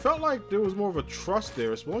don't know. I felt like there was more of a trust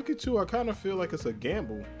there. Spelunky 2, I kind of feel like it's a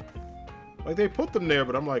gamble. Like, they put them there,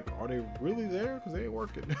 but I'm like, are they really there? Because they ain't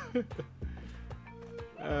working.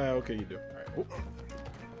 Okay, you do. All right.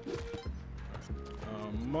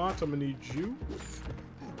 Mont, I'm going to need you.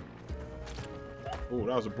 Oh,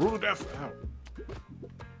 that was a brutal death. Ow.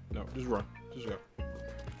 No, just run. Just go.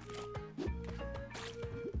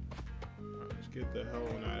 Alright, let's get the hell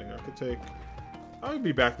on out of here. I could take... I could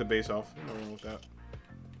be back to base off. Nothing wrong with that.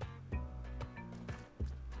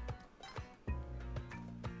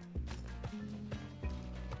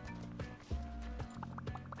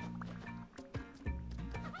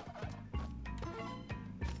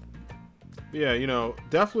 Yeah, you know,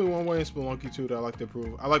 definitely one way in Spelunky 2 that I like to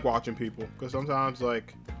improve. I like watching people, because sometimes,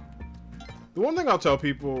 like, the one thing I'll tell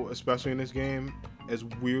people, especially in this game, as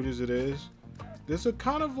weird as it is, there's a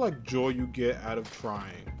kind of, like, joy you get out of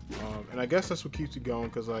trying. And I guess that's what keeps you going,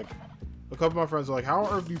 because, like, a couple of my friends are like, how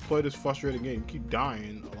on earth do you play this frustrating game? You keep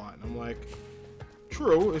dying a lot. And I'm like,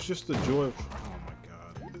 true, it's just the joy of... Oh, my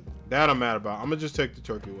God. That I'm mad about. I'm going to just take the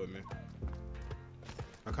turkey with me.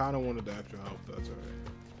 I kind of wanted the extra help, but that's alright.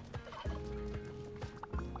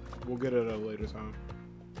 We'll get it at a later time.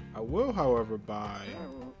 I will, however, buy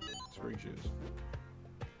spring shoes.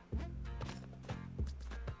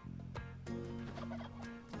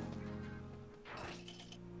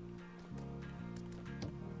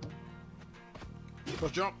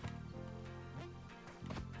 Let's jump.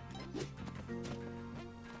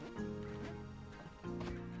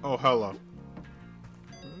 Oh, hello.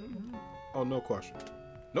 Oh, no question.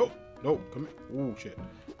 Nope. Nope. Come here. Ooh, shit.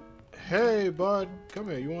 Hey, bud, come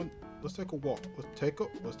here. You want? Let's take a walk. Let's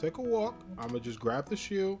take a walk. I'm gonna just grab the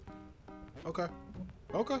shield. Okay.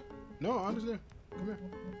 Okay. No, I understand. Come here.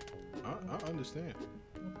 I understand.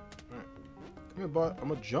 All right. Come here, bud. I'm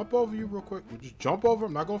gonna jump over you real quick. We'll just jump over.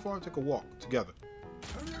 I'm not going far. Take a walk together.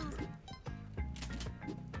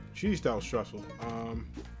 Jeez, that was stressful.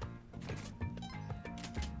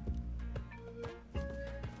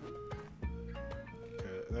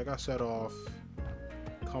 Okay, that got set off.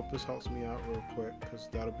 Compass helps me out real quick because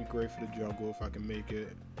that'll be great for the jungle if I can make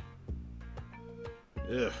it.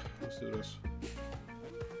 Yeah, let's do this.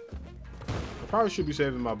 I probably should be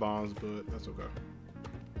saving my bombs, but that's okay.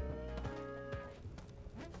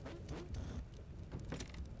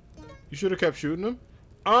 You should have kept shooting them.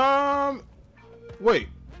 Wait.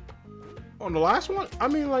 On the last one? I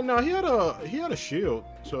mean, like, no, he had a shield,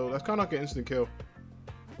 so that's kind of like an instant kill.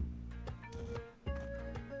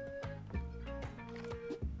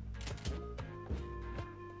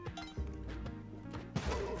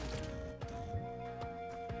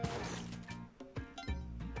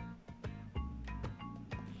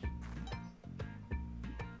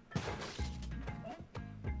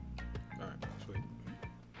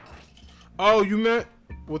 Oh, you meant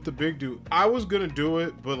with the big dude. I was gonna do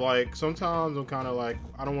it, but like sometimes I'm kind of like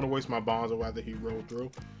I don't want to waste my bombs or whether he rolled through.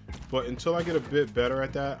 But until I get a bit better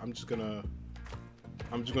at that, I'm just gonna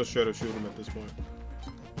straight up shoot him at this point.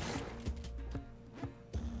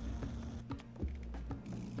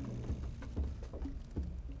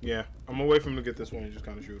 Yeah, I'm gonna wait for him to get this one and just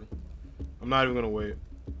kind of shoot him. I'm not even gonna wait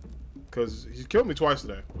because he's killed me twice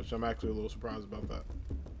today, which I'm actually a little surprised about that.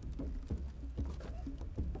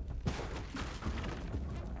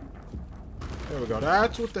 There we go.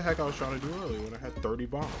 That's what the heck I was trying to do earlier when I had 30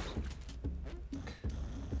 bombs.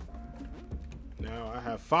 Now I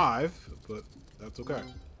have 5, but that's okay.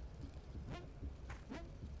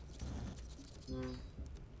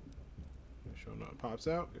 Sure enough, pops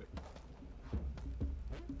out. Good.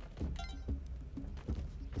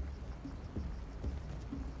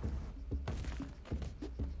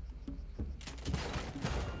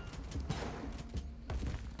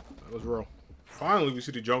 let's roll. Finally, we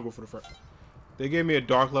see the jungle for the first. They gave me a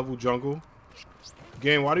dark level jungle.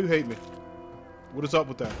 Game, why do you hate me? What is up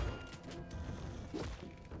with that?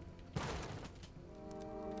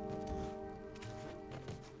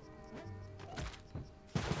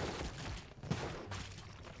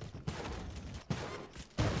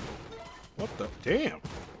 What the damn?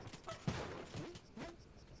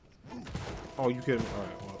 Oh, you kidding me? All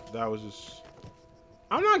right, well, that was just.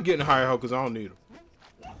 I'm not getting higher health because I don't need them.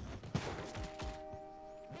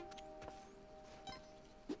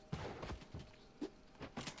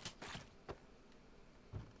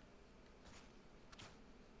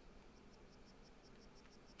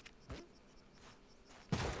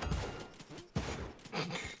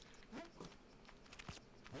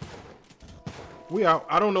 We out.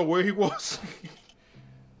 I don't know where he was.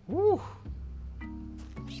 Woo.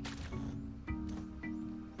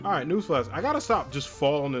 Alright, newsflash. I gotta stop just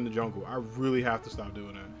falling in the jungle. I really have to stop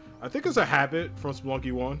doing that. I think it's a habit from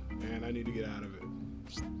Spelunky 1, and I need to get out of it.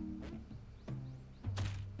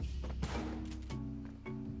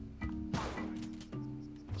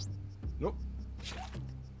 Nope.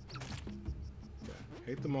 Okay.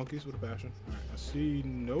 Hate the monkeys with a passion. Alright, I see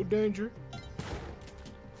no danger. I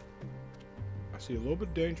see a little bit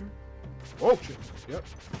of danger. Oh, shit. Yep.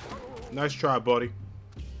 Nice try, buddy.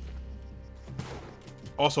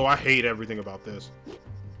 Also, I hate everything about this.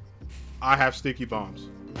 I have sticky bombs.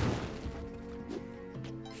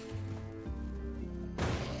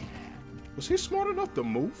 Was he smart enough to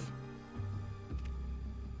move?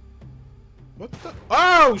 What the?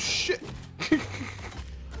 Oh, shit!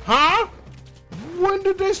 Huh? When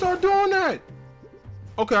did they start doing that?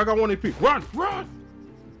 Okay, I got 1 AP. Run! Run!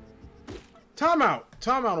 Timeout.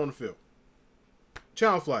 Timeout on the field.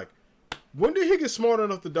 Challenge flag. When did he get smart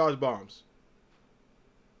enough to dodge bombs?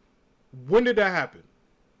 When did that happen?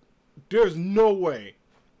 There's no way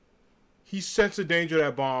he sensed the danger of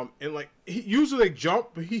that bomb and like usually they jump,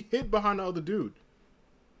 but he hid behind the other dude.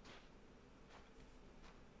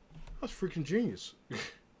 That's freaking genius.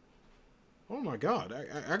 Oh my god,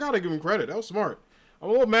 I gotta give him credit. That was smart. I'm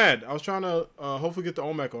a little mad. I was trying to hopefully get the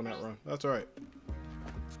Olmec on that run. That's all right.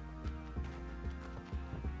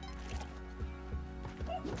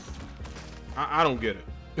 I don't get it.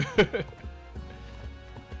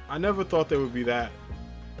 I never thought they would be that.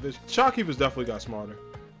 The shopkeepers definitely got smarter.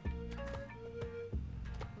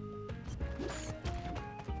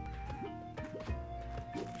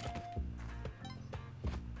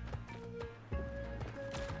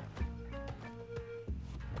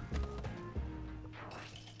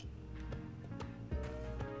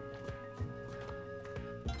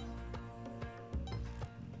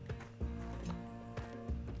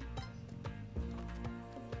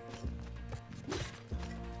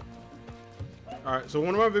 Alright, so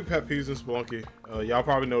one of my big pet peeves in Spelunky, y'all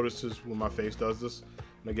probably noticed this when my face does this,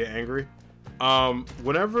 when I get angry.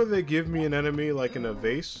 Whenever they give me an enemy, like in a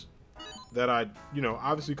vase, that I, you know,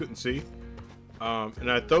 obviously couldn't see,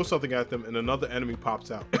 and I throw something at them and another enemy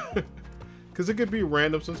pops out. Because it could be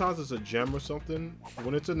random, sometimes it's a gem or something.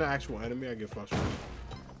 When it's an actual enemy, I get frustrated.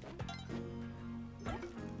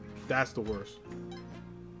 That's the worst.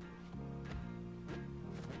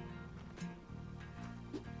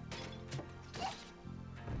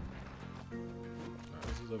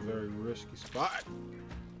 A very risky spot.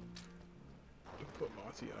 Put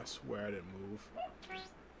Monty, I swear I didn't move.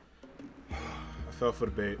 I fell for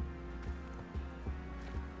the bait.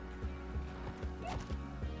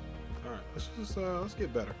 Alright, let's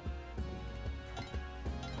get better.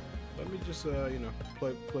 Let me just you know,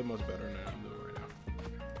 play much better than I'm doing right now.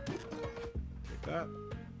 Take that.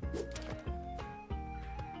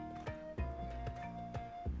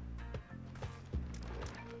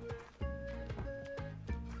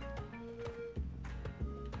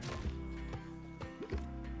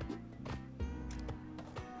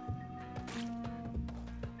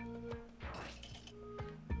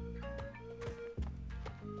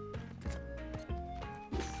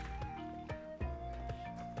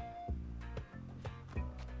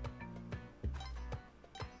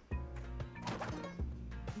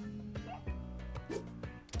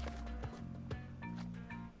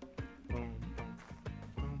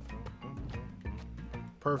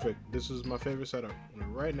 Perfect. This is my favorite setup. We're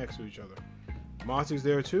right next to each other. Monty's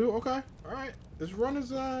there too. Okay. All right. This run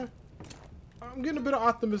is I'm getting a bit of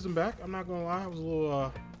optimism back. I'm not gonna lie. I was a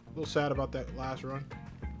little sad about that last run,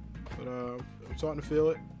 but I'm starting to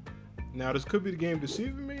feel it. Now this could be the game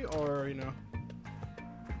deceiving me, or you know,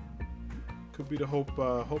 could be the hope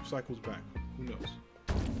cycle's back. Who knows?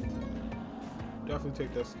 Definitely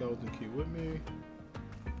take that skeleton key with me.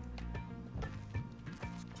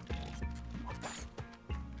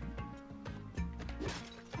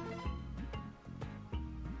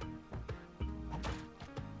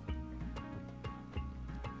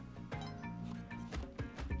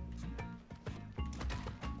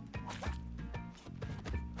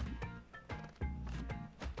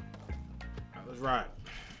 Right.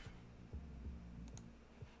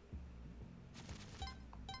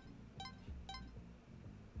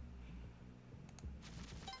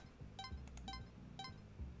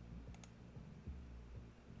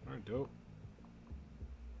 Alright, dope.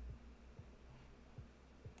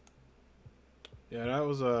 Yeah, that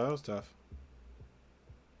was tough.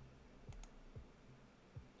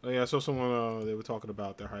 Oh yeah, I saw someone they were talking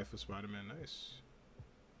about their hype for Spider-Man. Nice.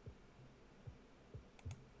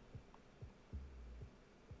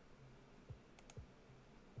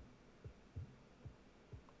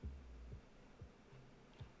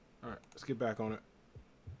 Alright, let's get back on it.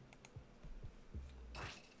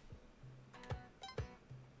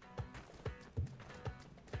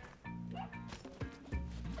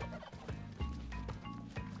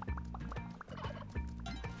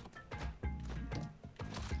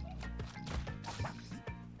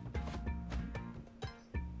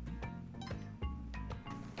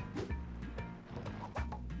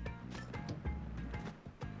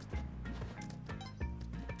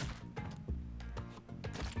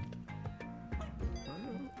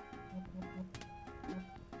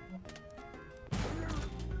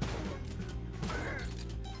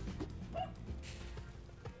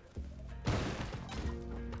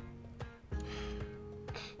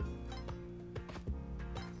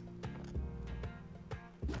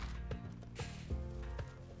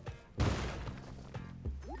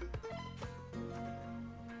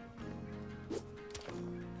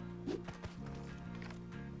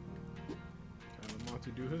 To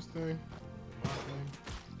do his thing.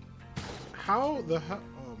 How the hell?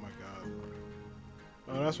 Oh my god.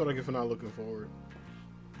 Oh, that's what I get for not looking forward.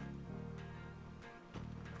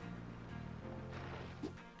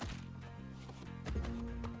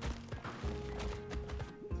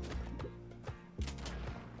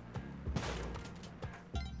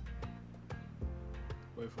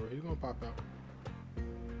 Wait for it. He's gonna pop out.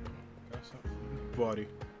 Got something. Buddy.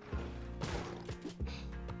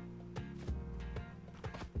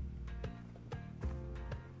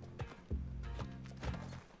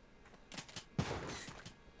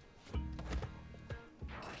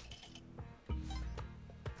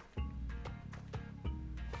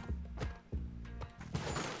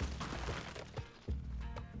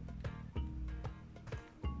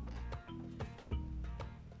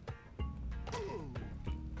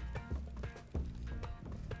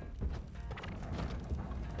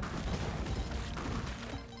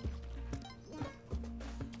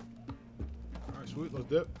 Sweet, let's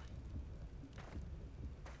dip.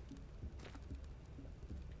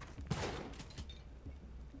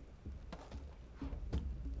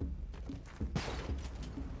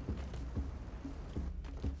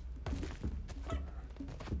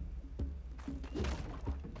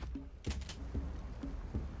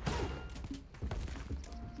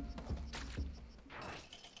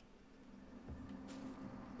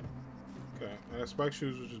 Okay, I have spike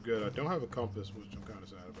shoes, which is good. I don't have a compass, which I'm kind of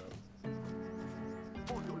sad about.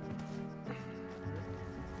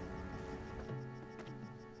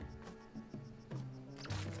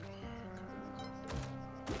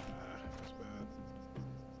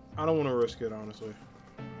 I don't want to risk it, honestly.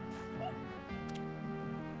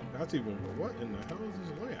 That's even... What in the hell is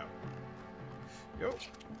this layout? Yo.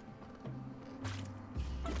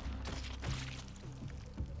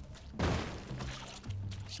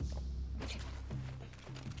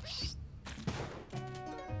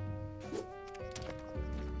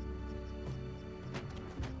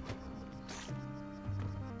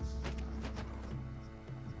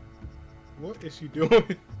 What is he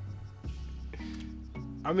doing?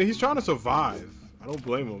 I mean, he's trying to survive. I don't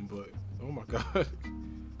blame him, but oh my god.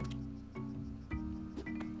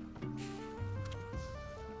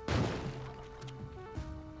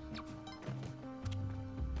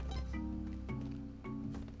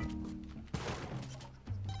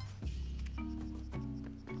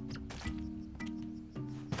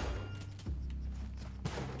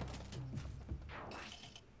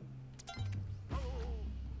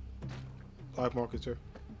 Black markets here.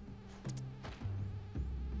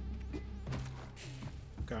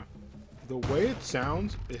 Okay. The way it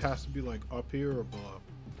sounds, it has to be like up here or below.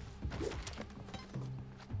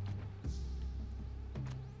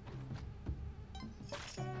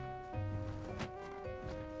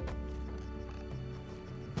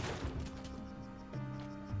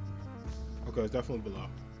 Okay, it's definitely below.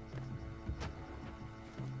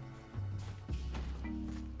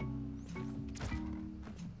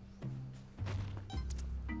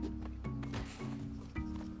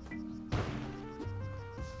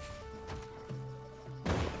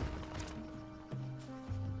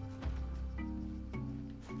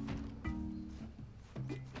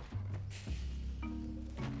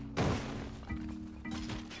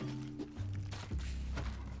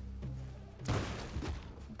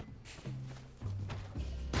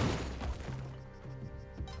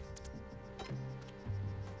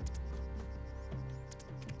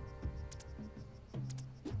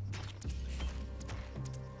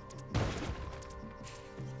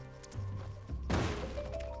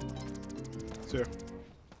 It's here.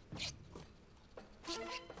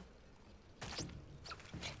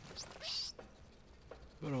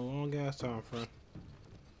 Been a long ass time, friend.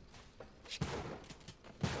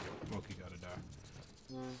 Monkey gotta die.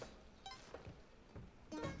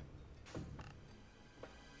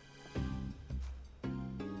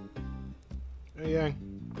 Hey, Yang.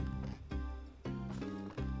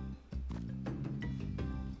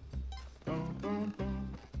 Bum, bum, bum.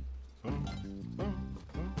 Bum, bum, bum, bum,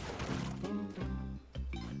 bum.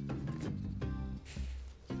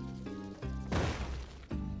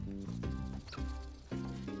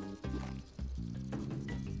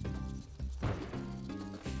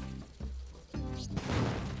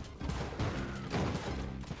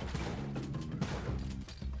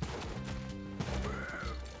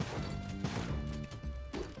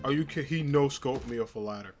 Are you kidding? He no-scoped me off a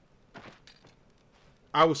ladder.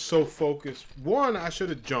 I was so focused. One, I should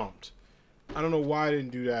have jumped. I don't know why I didn't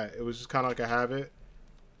do that. It was just kind of like a habit.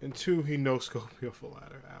 And two, he no-scoped me off a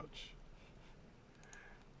ladder. Ouch.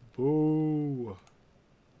 Boo.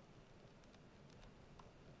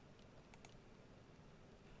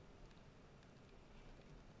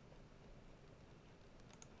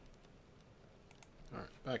 Alright,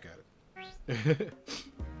 back at it.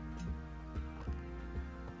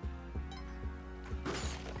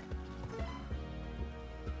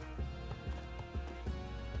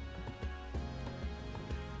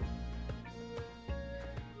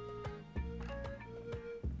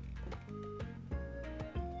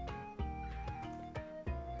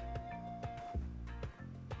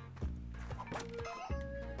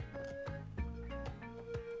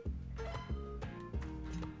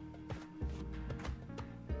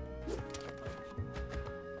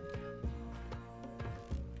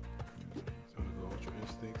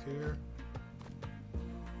 Here.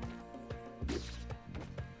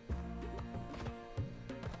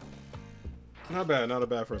 Not bad, not a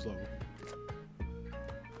bad first level.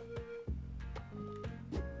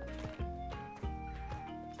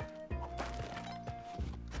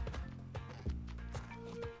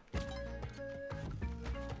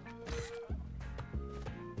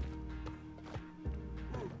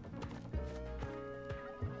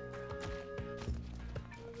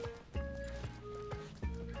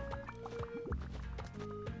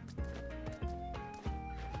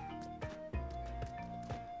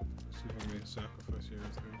 Sacrifice here,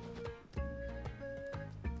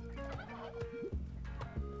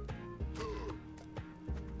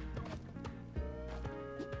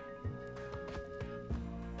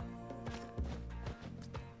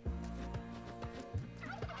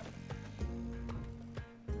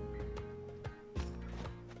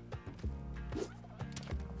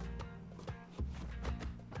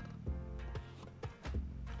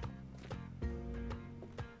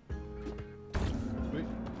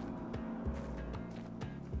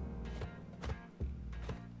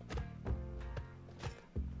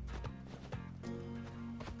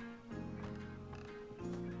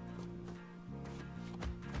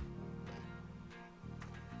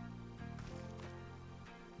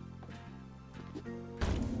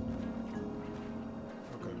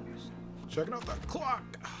 checking out that clock.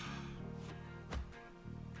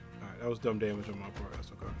 Alright, that was dumb damage on my part. That's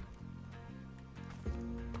okay.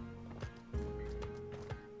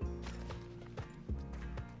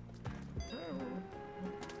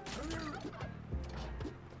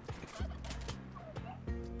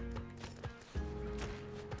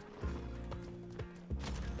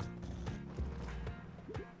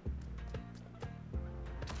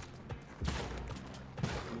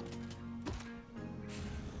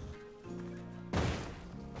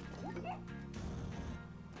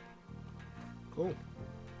 Cool.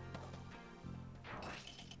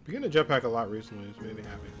 Beginning to jetpack a lot recently. It's made me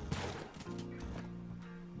happy.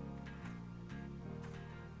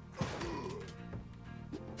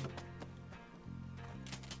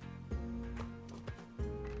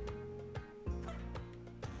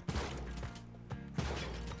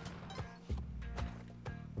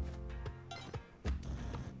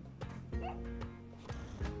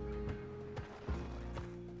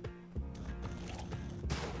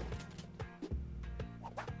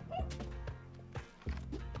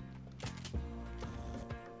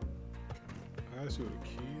 I see what the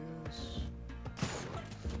key is.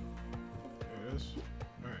 There it is.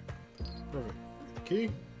 Alright. Perfect. Get the key.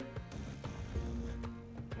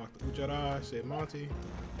 Lock the Ujara, save Monty,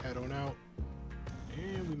 head on out,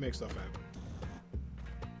 and we make stuff happen.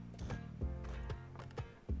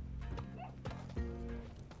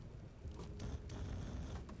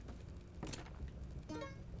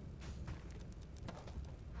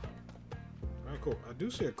 Alright, cool. I do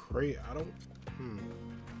see a crate. I don't...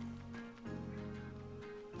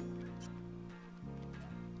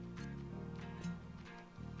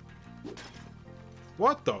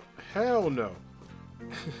 What the hell no?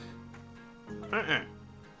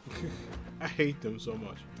 I hate them so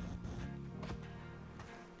much.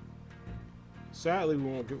 Sadly,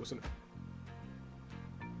 we won't get what's in it.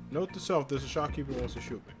 Note to self, there's a shopkeeper who wants to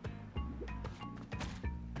shoot me.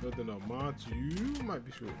 Good to know. Mods, you might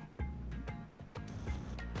be screwed.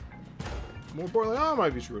 More importantly, I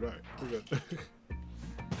might be screwed. Alright, we're good.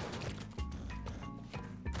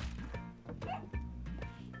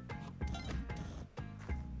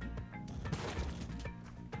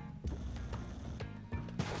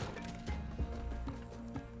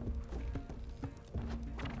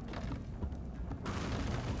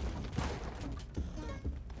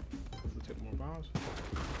 Take more bombs.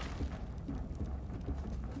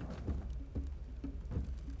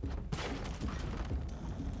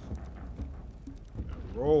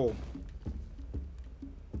 Roll.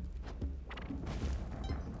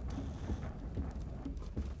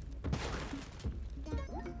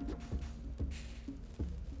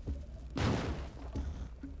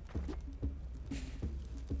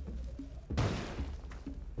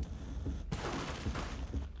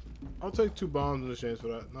 I'll take 2 bombs in the chance for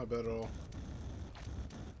that. Not bad at all.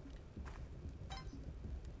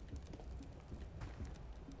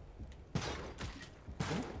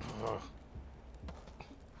 Ugh.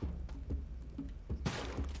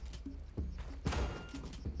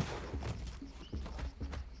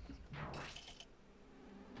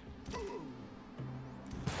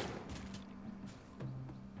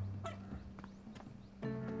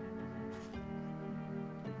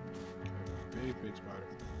 Big spider.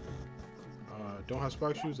 Don't have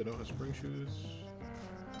spike shoes. I don't have spring shoes.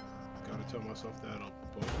 Gotta tell myself that a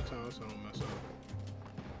bunch of times so I don't mess up.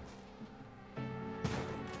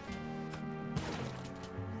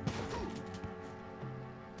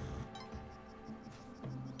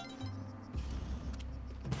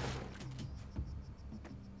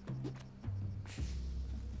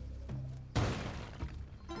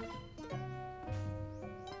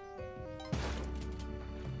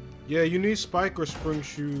 Yeah, you need spike or spring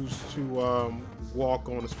shoes to walk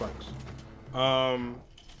on the spikes.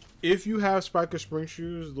 If you have spike or spring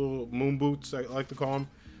shoes, little moon boots I like to call them,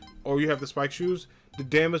 or you have the spike shoes, the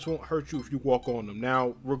damage won't hurt you if you walk on them.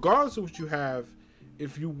 Now, regardless of what you have,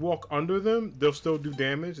 if you walk under them, they'll still do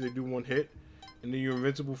damage. They do 1 hit, and then you're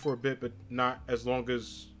invincible for a bit, but not as long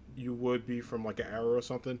as you would be from like an arrow or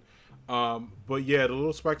something. But yeah, the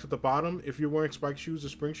little spikes at the bottom, if you're wearing spike shoes or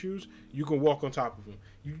spring shoes, you can walk on top of them.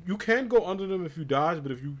 You can go under them if you dodge,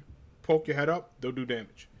 but if you poke your head up, they'll do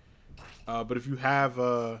damage. But if you have,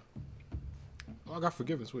 oh, I got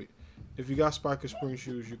forgiven, sweet. If you got spike or spring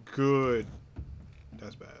shoes, you're good.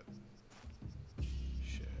 That's bad.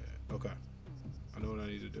 Shit. Okay. I know what I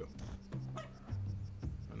need to do.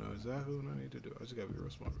 I know exactly what I need to do. I just gotta be real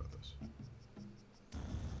smart about this.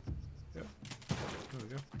 Yep. There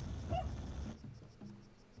we go.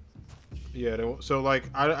 Yeah, so like,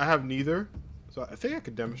 I have neither. So I think I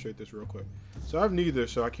could demonstrate this real quick. So I have neither,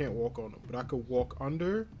 so I can't walk on them. But I could walk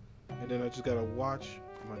under, and then I just gotta watch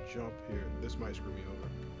my jump here. This might screw me over.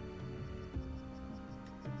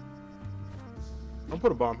 I'll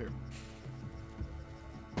put a bomb here.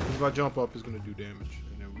 If I jump up, it's gonna do damage.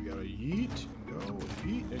 And then we gotta yeet and go,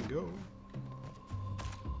 yeet and go.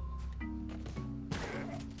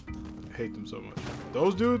 I hate them so much.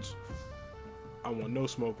 Those dudes, I want no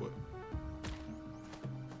smoke with.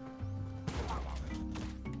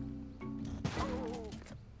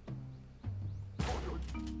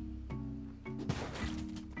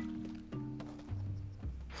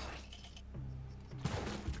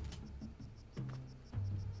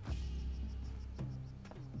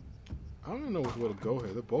 I don't know which way to go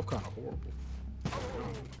here. They're both kind of horrible.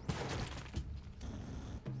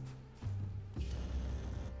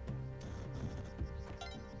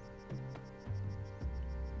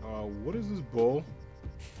 What is this bull?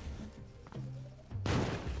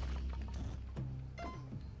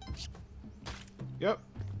 Yep.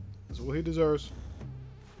 That's what he deserves.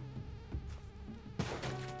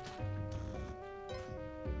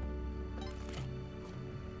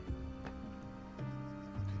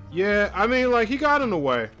 Yeah, I mean, like, he got in the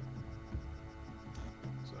way.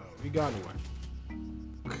 So, he got in the way.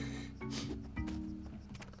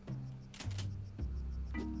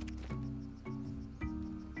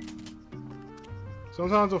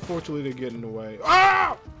 Sometimes, unfortunately, they get in the way.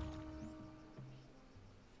 Ah!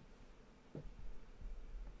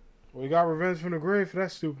 Well, he got revenge from the grave for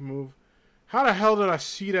that stupid move. How the hell did I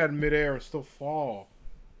see that in midair and still fall?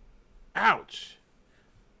 Ouch.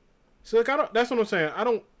 So, like, that's what I'm saying. I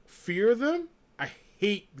don't fear them. I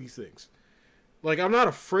hate these things. Like, I'm not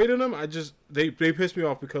afraid of them. I just, they piss me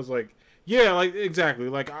off because, like, Yeah, like exactly.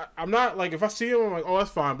 Like I'm not like if I see him, I'm like, oh,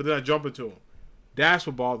 that's fine. But then I jump into him. That's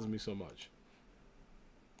what bothers me so much.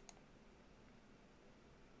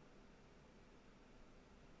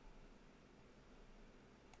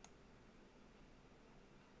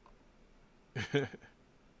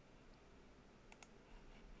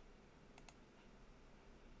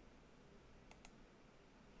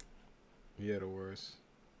 Yeah, the worst.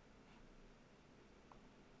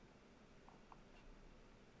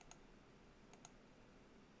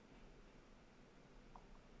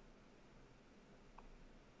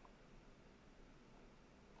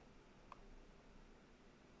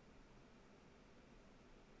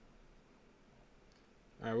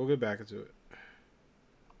 All right, we'll get back into it.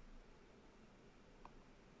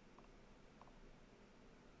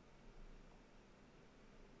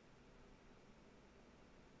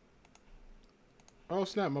 Oh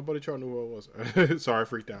snap! My buddy Char knew who it was. Sorry, I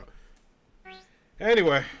freaked out.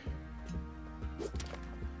 Anyway.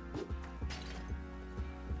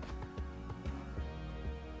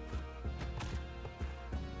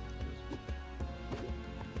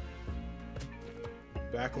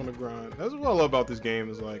 Back on the grind. That's what I love about this game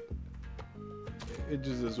is like, it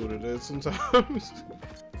just is what it is sometimes.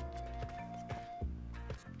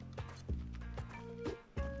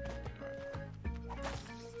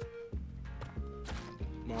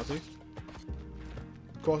 Monty,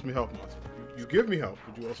 cost me help, Monty. You give me help,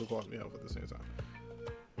 but you also cost me help at the same time.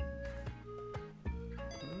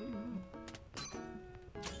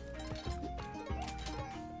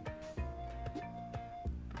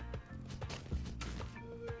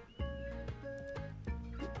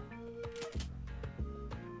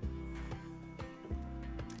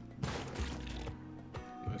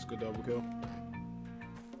 Nice, good double kill.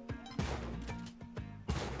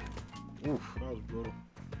 Oof, that was brutal.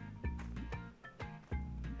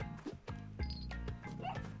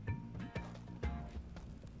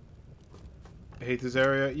 I hate this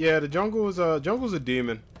area. Yeah, the jungle is jungle's a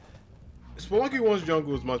demon. Spelunky 1's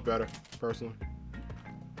jungle is much better, personally.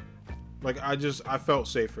 Like I felt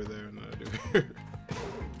safer there than I do.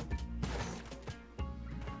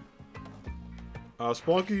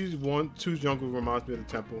 Spelunky's 2's jungle reminds me of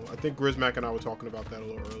the temple. I think Grismack and I were talking about that a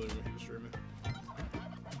little earlier when he was streaming.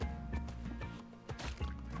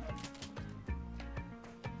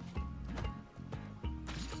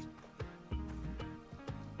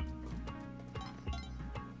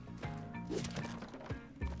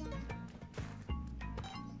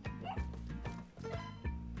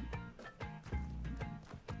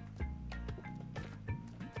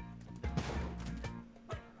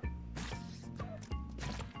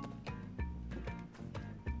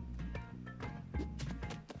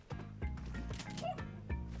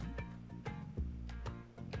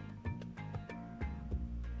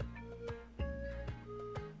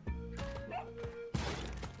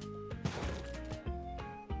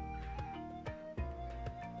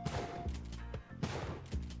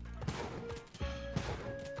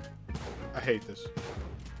 I hate this.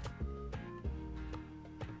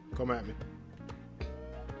 Come at me.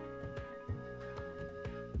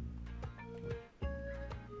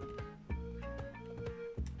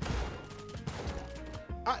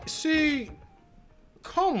 I see.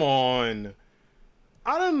 Come on.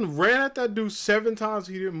 I done ran at that dude 7 times.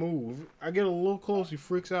 He didn't move. I get a little close. He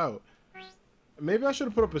freaks out. Maybe I should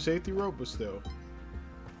have put up a safety rope, but still.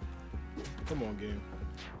 Come on, game.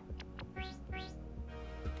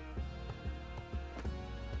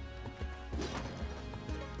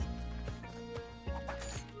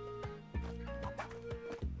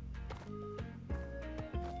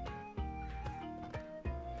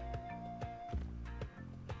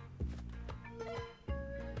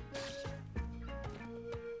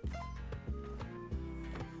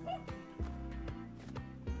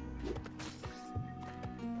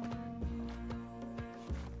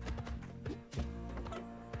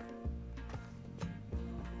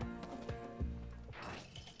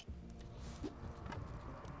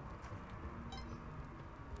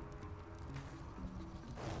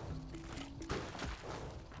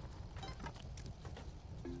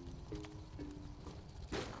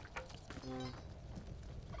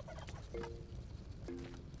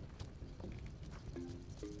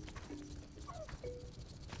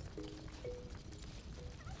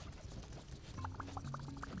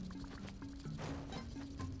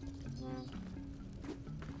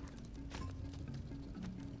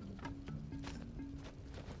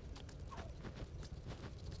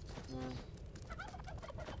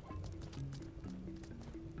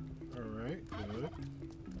 Alright, good.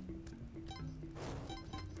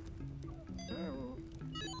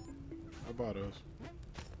 How about us?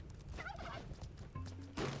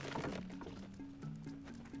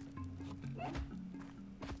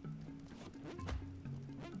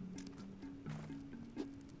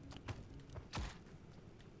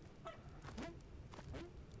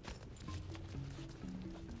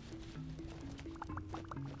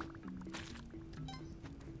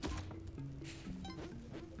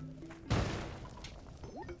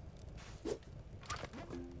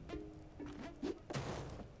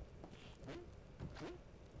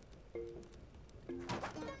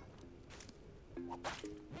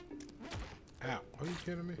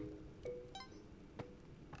 kidding me?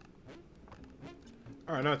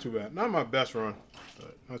 Alright, not too bad. Not my best run,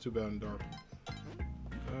 but not too bad in the dark.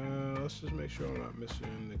 Let's just make sure I'm not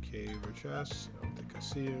missing the cave or chest. I don't think I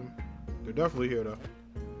see him. They're definitely here though.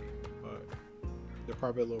 But they're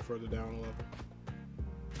probably a little further down a level.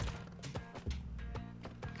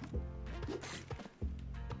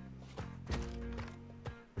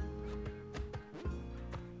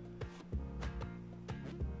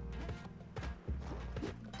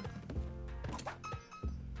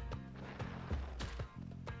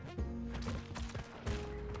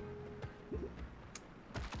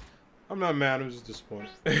 I'm not mad, I'm just disappointed.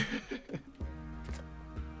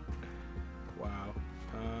 Wow.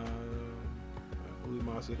 Blue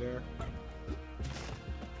Mossy there.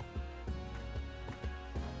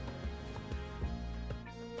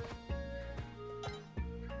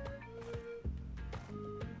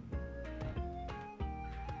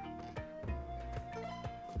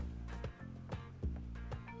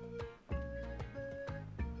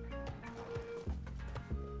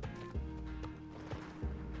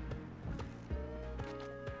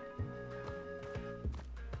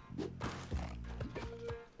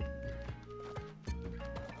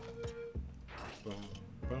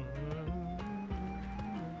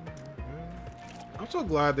 I'm so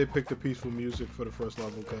glad they picked the peaceful music for the first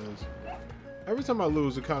level, because every time I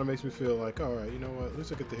lose, it kind of makes me feel like, alright, you know what, at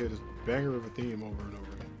least I get to hear this banger of a theme over and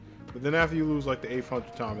over again. But then after you lose like the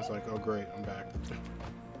 800th time, it's like, oh great, I'm back.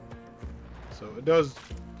 So it does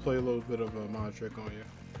play a little bit of a mind trick on you.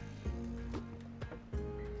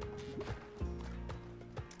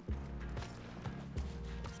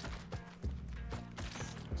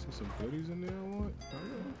 I see some goodies in there I want.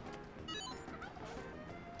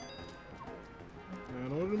 Now,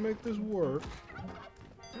 in order to make this work,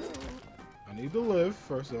 I need to live,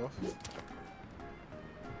 first off.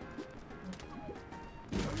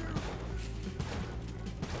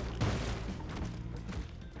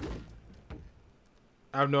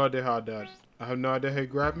 I have no idea how I died. I have no idea how he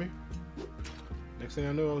grabbed me. Next thing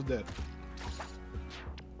I knew, I was dead.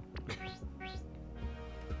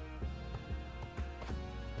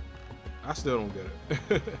 I still don't get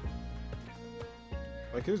it.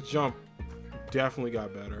 Like, his jump definitely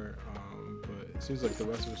got better, but it seems like the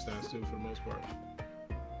rest of his stats do for the most part.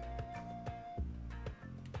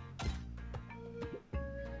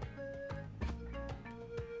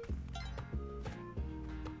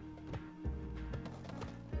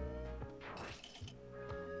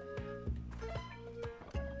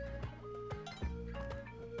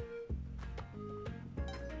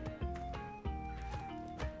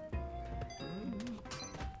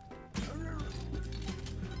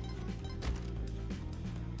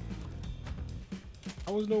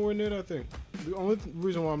 I was nowhere near that thing. The only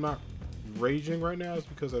reason why I'm not raging right now is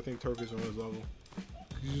because I think Turk is on his level.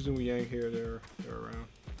 He's using Yang here, they're around.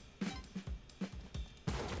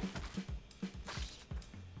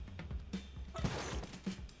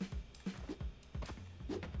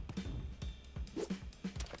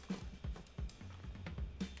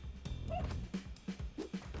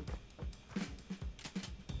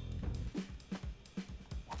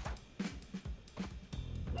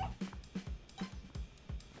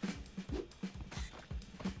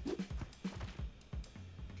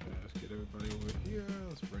 Everybody over here.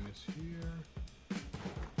 Let's bring this here.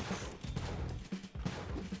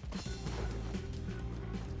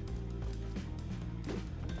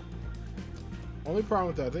 Only problem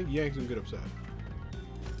with that, I think Yang's gonna get upset.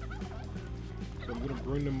 So I'm gonna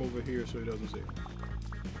bring them over here so he doesn't see it.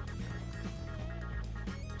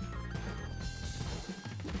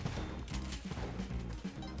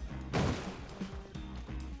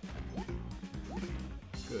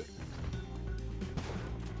 Good.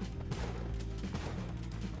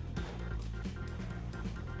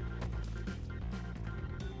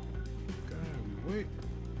 Wait.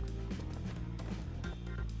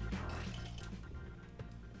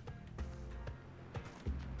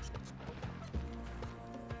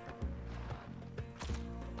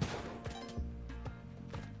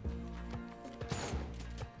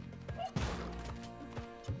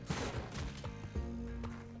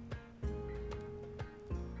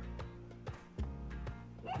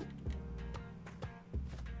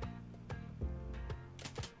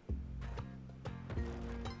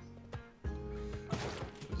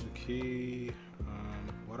 Key.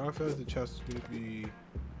 What I feel is the chest is going to be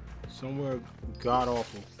somewhere god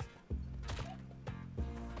awful,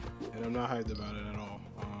 and I'm not hyped about it at all.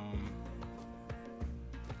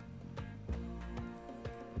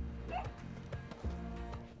 Alright,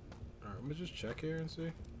 let me just check here and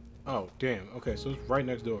see. Oh damn, okay, so it's right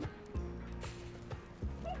next door.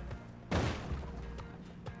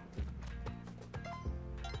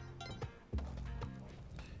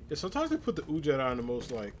 Yeah, sometimes they put the Ujedi on the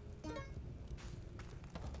most, like,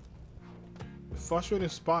 frustrating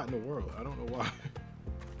spot in the world. I don't know why.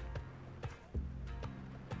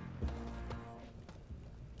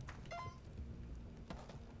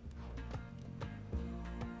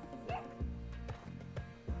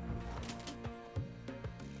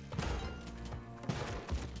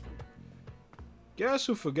 Guess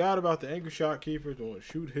who forgot about the Angry Shot Keeper to want to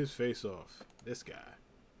shoot his face off? This guy.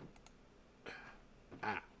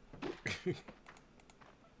 Ah. Of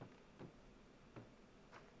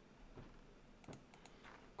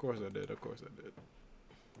course I did. Of course I did.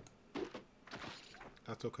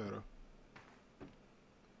 That's okay though.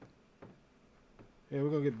 Yeah, we're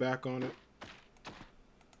gonna get back on it.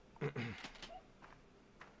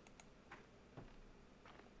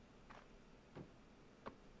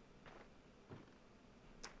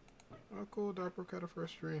 Oh, cool. Diaper cut a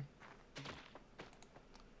first stream.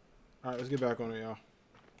 Alright, let's get back on it, y'all.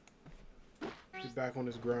 Get back on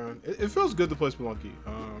this grind. It feels good to play Spelunky.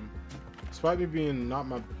 Despite me being not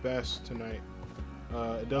my best tonight,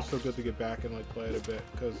 it does feel good to get back and like play it a bit.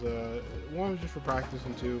 Because one, just for practice,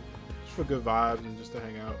 and two, just for good vibes and just to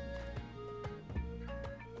hang out.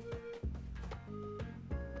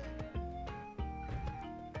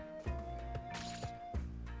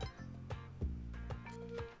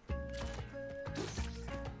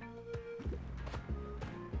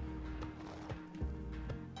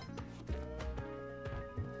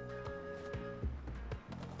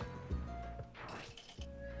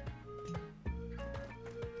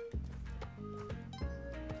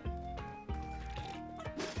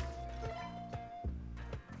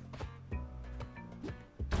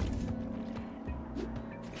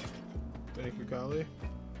 Thank you, Kali.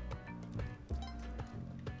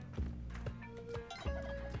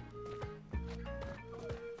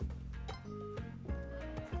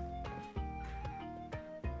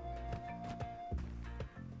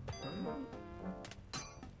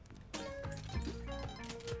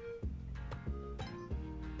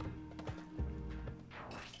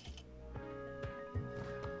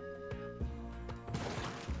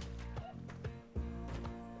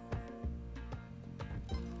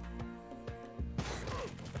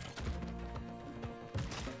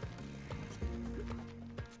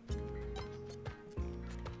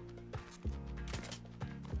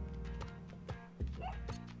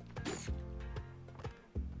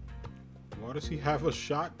 Why does he have a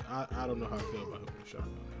shot? I don't know how I feel about him with a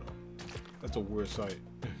shotgun at all. That's a weird sight.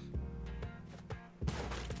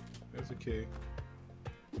 There's a key.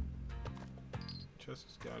 Chest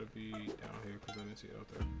has got to be down here because I didn't see it out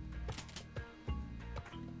there.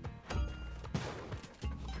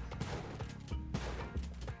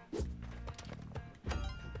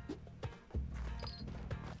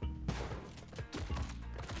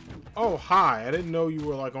 Oh, hi. I didn't know you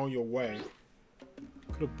were like on your way.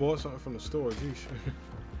 Could have bought something from the store, geez.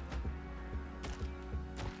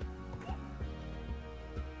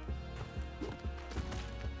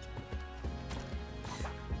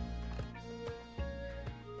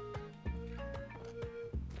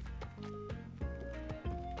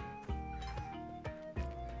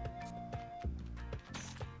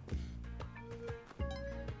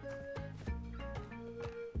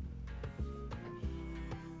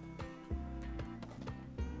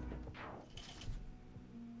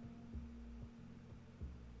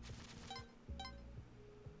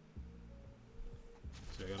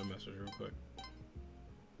 I got a message real quick.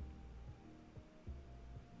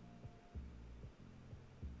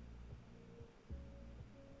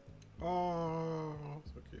 Oh,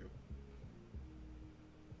 so cute.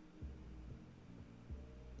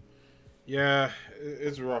 Yeah,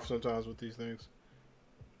 it's rough sometimes with these things.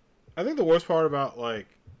 I think the worst part about like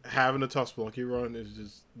having a tough Spelunky run is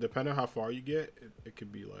just depending on how far you get, it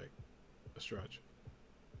could be like a stretch.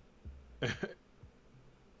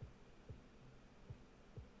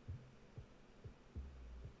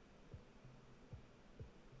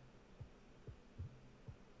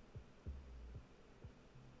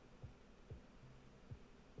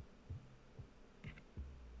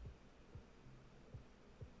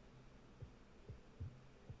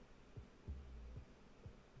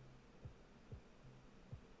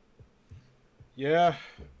 Yeah,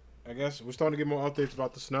 I guess we're starting to get more updates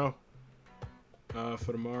about the snow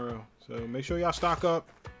for tomorrow. So make sure y'all stock up.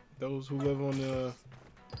 Those who live on the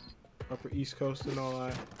upper East Coast and all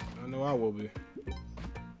that. I know I will be.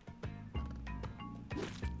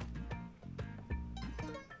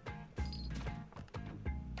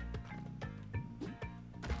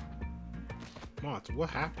 Mods, what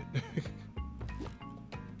happened?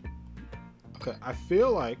 Okay, I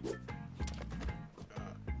feel like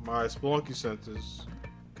my Spelunky senses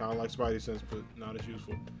Kind of like Spidey sense, but not as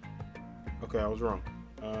useful. Okay, I was wrong.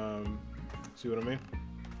 See what I mean?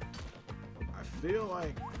 I feel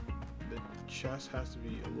like the chest has to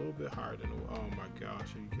be a little bit higher than the... Oh my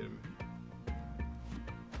gosh, are you kidding me?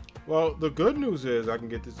 Well, the good news is I can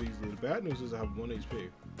get this easily. The bad news is I have 1 HP.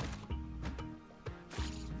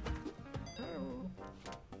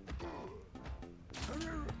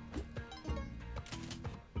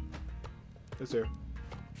 It's here.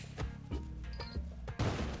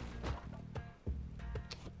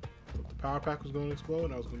 The power pack was going to explode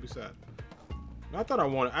and I was going to be sad. Not that I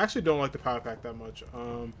want it. I actually don't like the power pack that much.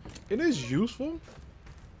 It is useful,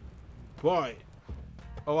 but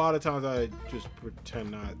a lot of times I just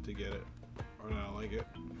pretend not to get it or not like it,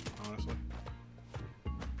 honestly.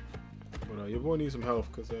 But your boy needs some health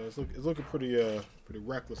because it's looking pretty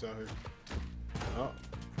reckless out here. Oh.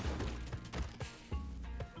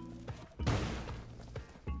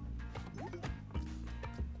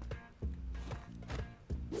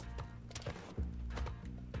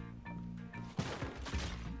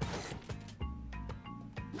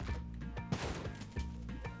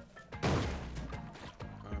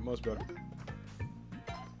 Much better.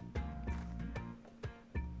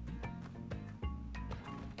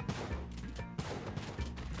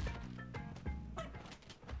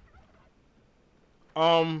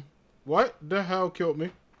 What the hell killed me?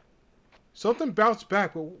 Something bounced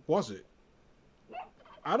back, but what was it?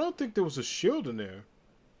 I don't think there was a shield in there.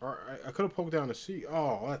 Or I could have poked down to see.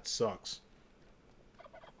 Oh, that sucks.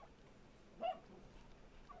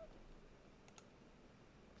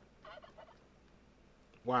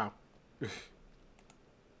 Wow.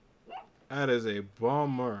 That is a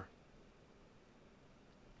bummer.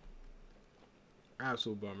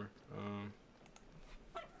 Absolute bummer.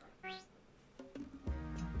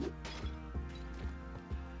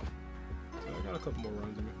 So I got a couple more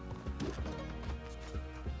runs in me.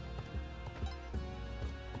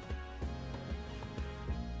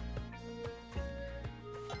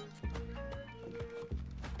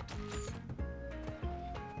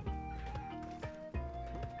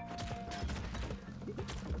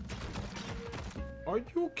 Are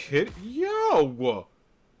you kidding? Yo!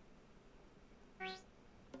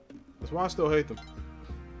 That's why I still hate them.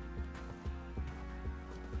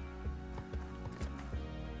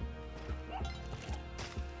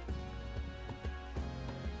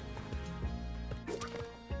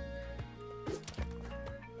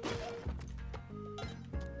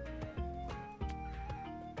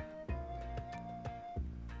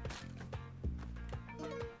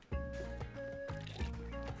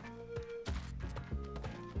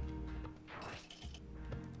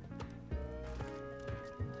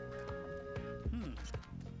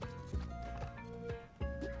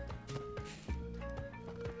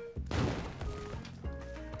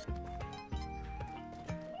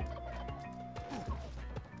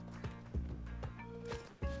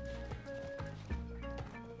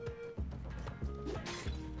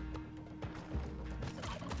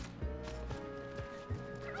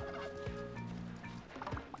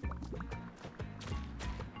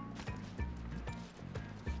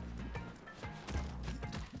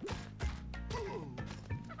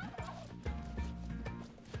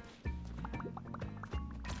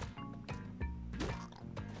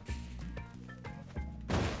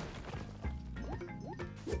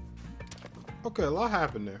 Okay, a lot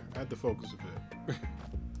happened there. I had to focus a bit.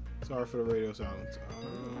 Sorry for the radio silence.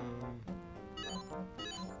 There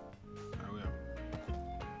we go.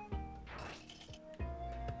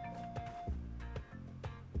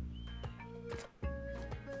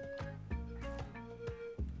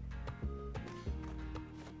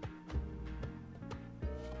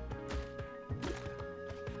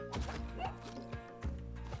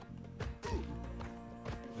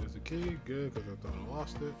 There's the key. Good, because I thought I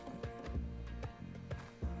lost it.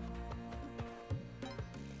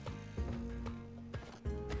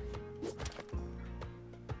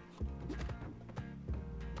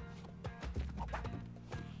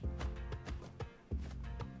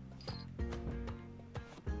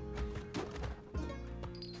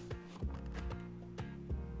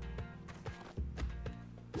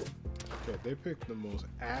 Okay, they picked the most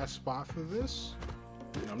ass spot for this,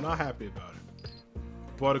 and I'm not happy about it.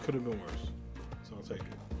 But it could have been worse, so I'll take it.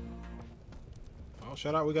 Oh,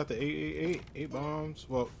 shout out, we got the 8 bombs.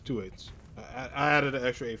 Well, 2 8s. I added an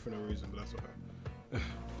extra 8 for no reason, but that's okay.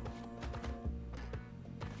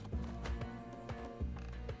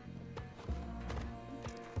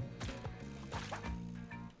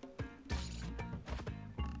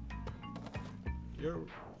 Yo.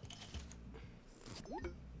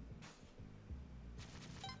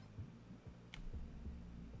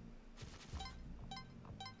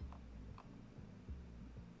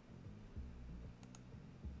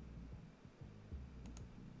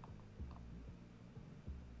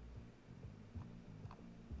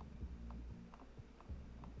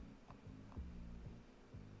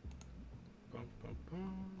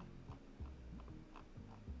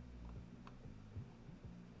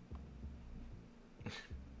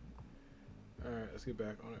 let's get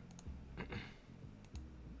back on it.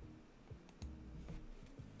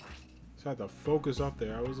 Just had to focus up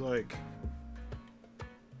there. I was like,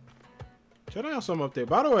 check out some update.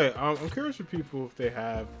 By the way, I'm curious for people if they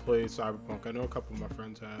have played Cyberpunk. I know a couple of my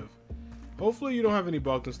friends have. Hopefully you don't have any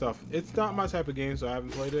bugs and stuff. It's not my type of game, so I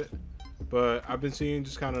haven't played it. But I've been seeing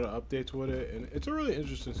just kind of the updates with it, and it's a really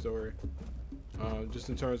interesting story. Just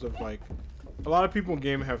in terms of like, a lot of people in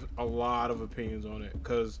gaming have a lot of opinions on it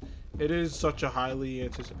because it is such a highly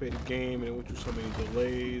anticipated game, and it went through so many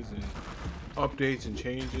delays and updates and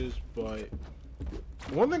changes. But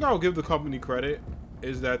one thing I'll give the company credit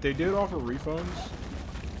is that they did offer refunds,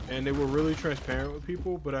 and they were really transparent with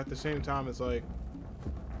people. But at the same time, it's like,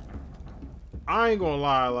 I ain't gonna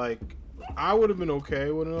lie, like, I would have been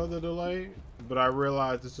okay with another delay, but I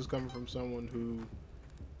realized this is coming from someone who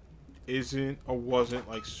isn't or wasn't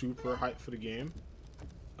like super hyped for the game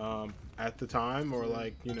at the time, or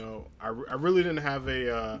like, you know, I really didn't have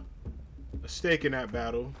a stake in that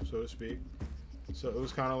battle, so to speak. So it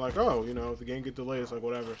was kind of like, oh, you know, if the game get delayed, it's like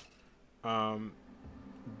whatever.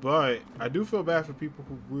 But I do feel bad for people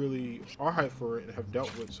who really are hyped for it and have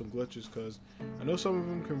dealt with some glitches, because I know some of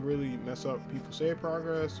them can really mess up people's save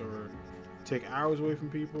progress or take hours away from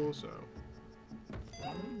people. So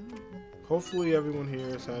hopefully everyone here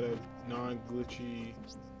has had a non-glitchy,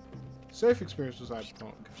 safe experience with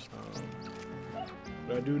Cyberpunk.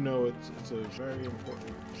 But I do know it's a very important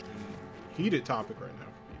and heated topic right now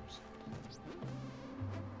for games.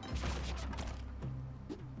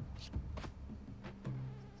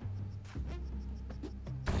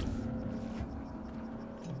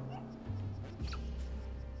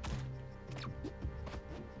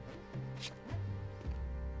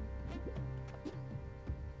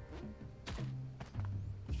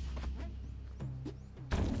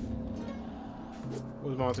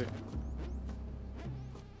 Where's Monty?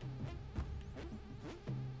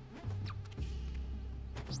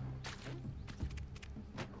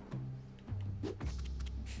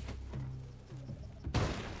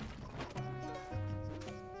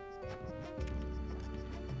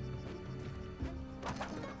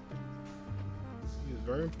 He is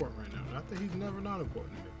very important right now. Not that he's never not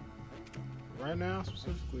important to me. Right now,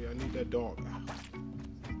 specifically, I need that dog.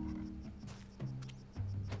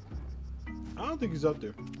 I don't think he's up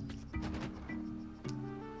there.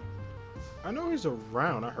 I know he's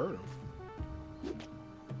around. I heard him. Let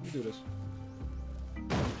me do this.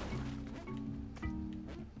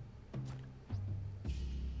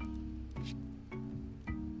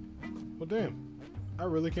 Well, damn. I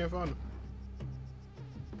really can't find him.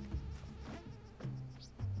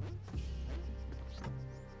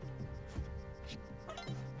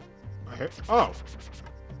 I hear. Oh!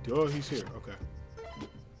 Duh, he's here. Okay.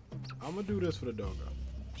 I'm gonna do this for the doggo.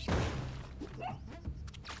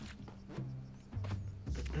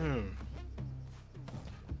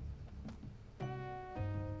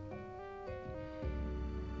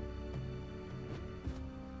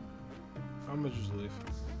 I'm gonna just leave.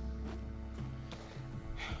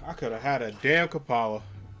 I could have had a damn Kapala.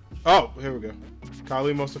 Oh, here we go.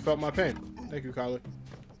 Kylie must have felt my pain. Thank you, Kylie.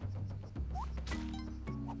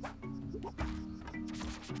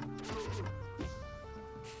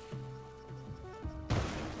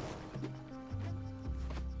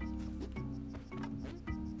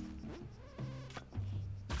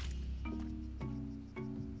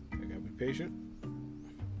 Patient.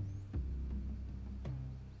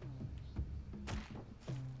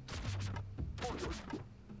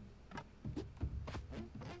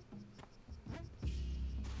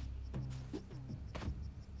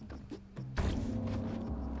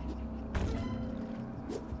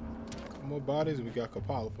 More bodies, and we got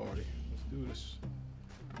Kapala party. Let's do this.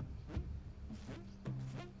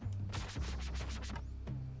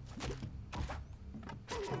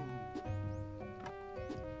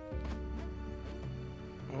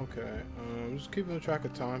 Okay, I'm just keeping track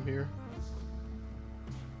of time here.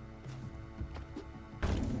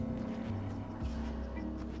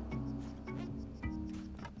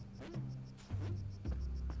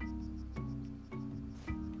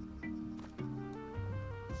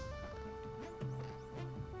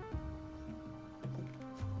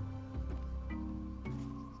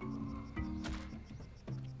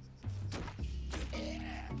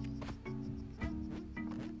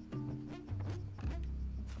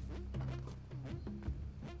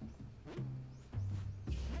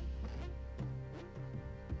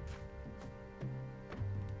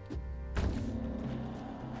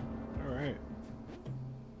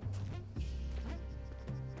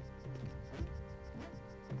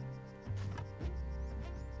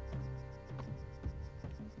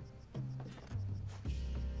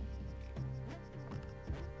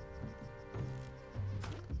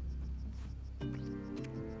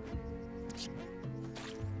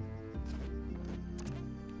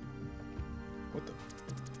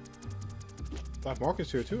 Black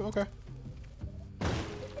market's here too. Okay.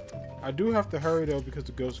 I do have to hurry though because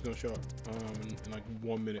the ghost is gonna show up in like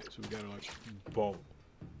 1 minute, so we gotta like bolt.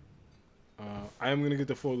 I am gonna get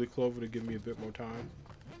the 4-leaf clover to give me a bit more time.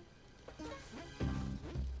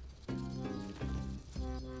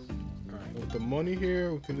 Alright, with the money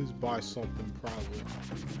here, we can just buy something probably.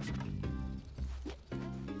 Okay.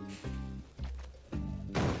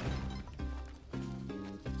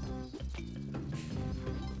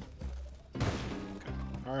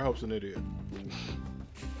 I hope's an idiot.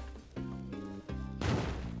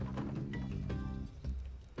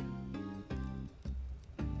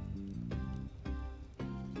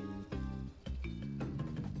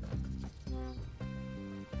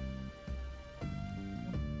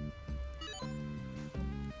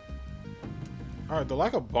 Alright, the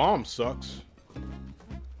lack of bomb sucks.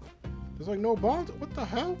 There's like no bombs? What the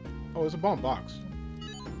hell? Oh, it's a bomb box.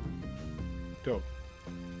 Dope.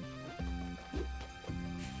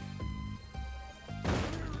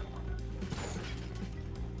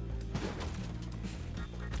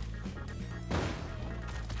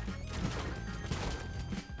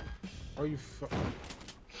 Are you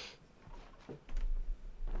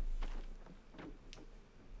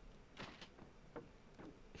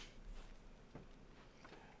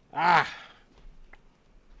Ah!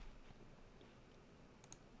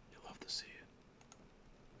 You love to see it.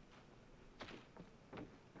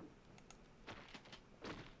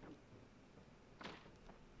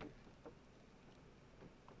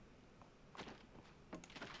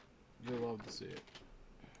 You love to see it.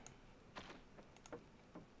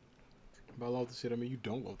 By love to see it, I mean you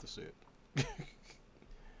don't love to see it.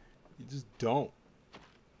 You just don't.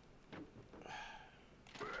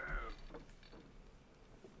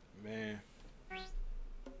 Man.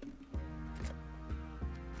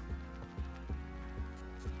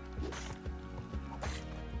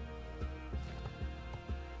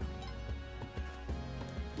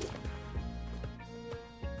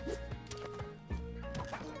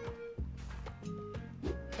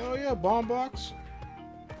 Oh yeah, bomb box.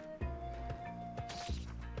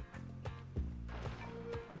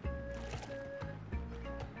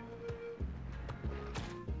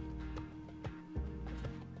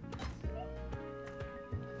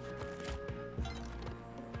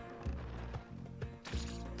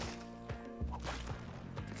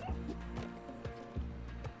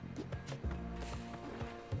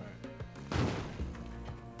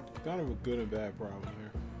 Kind of a good and bad problem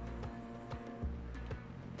here.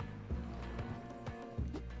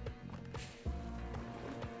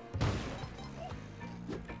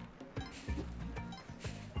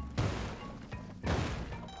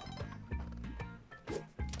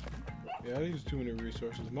 Yeah, I use too many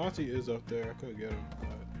resources. Monty is up there. I could get him,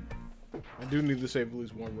 but I do need to save at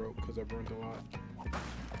least one rope because I burnt a lot.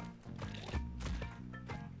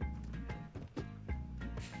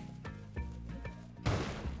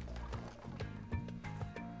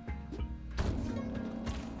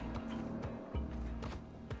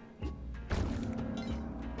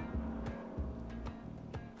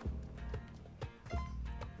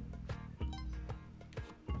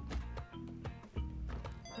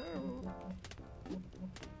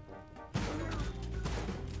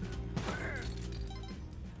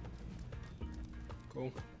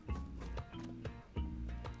 Cool.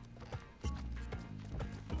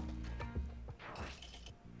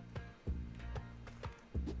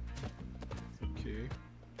 Okay.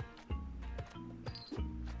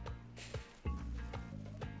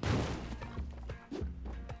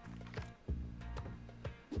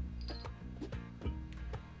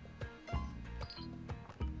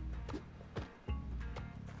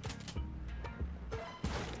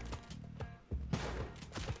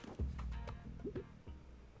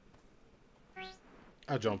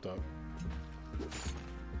 I jumped up.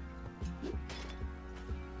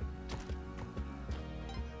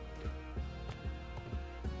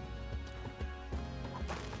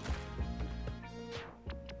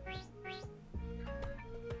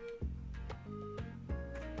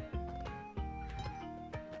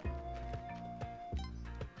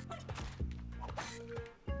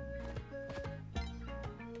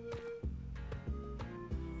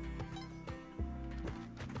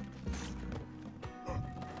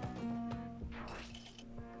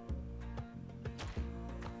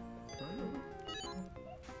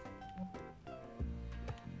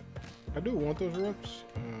 I do want those ropes.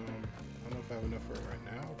 I don't know if I have enough for it right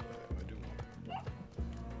now, but I do want them.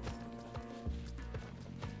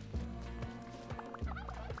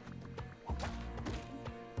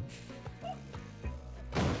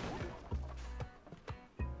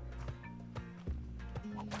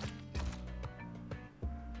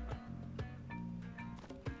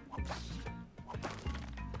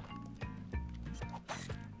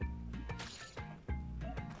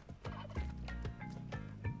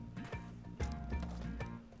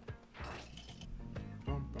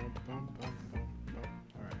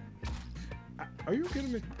 Are you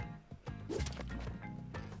kidding me?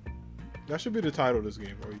 That should be the title of this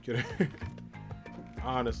game. Are you kidding?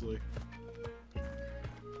 Honestly.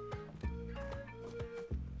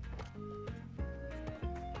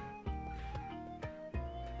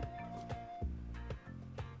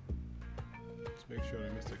 Let's make sure I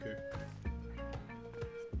missed a kick.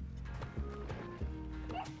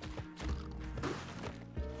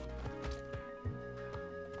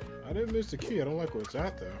 I didn't miss the key. I don't like where it's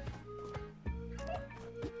at, though.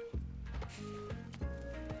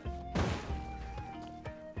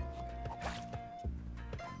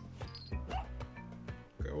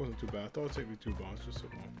 Okay, that wasn't too bad. I thought it'd take me 2 bombs, just so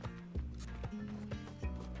long.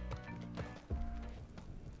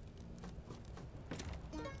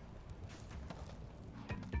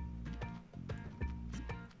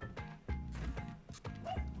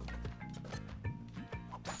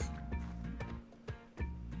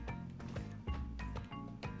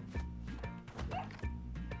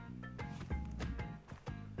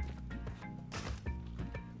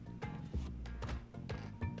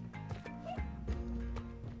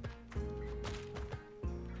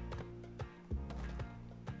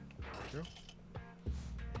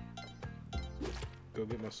 Go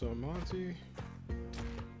get my son Monty.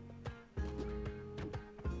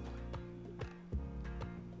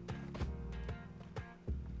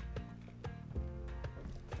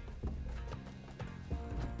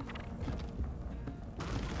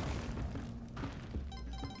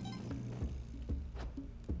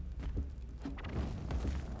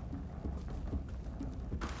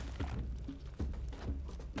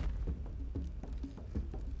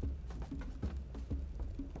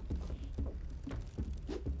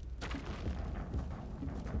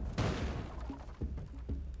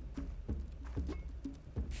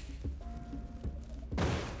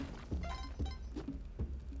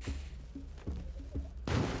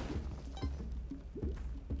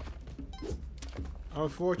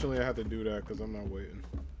 Unfortunately, I have to do that because I'm not waiting.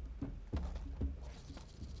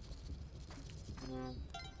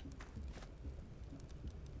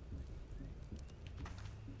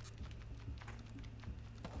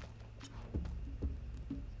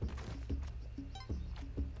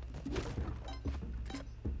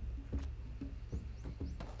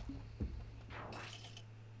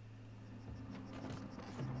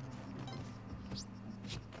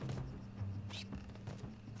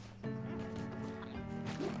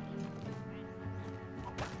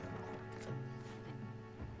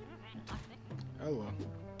 Hello.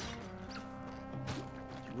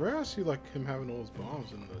 It's rare I see like him having all those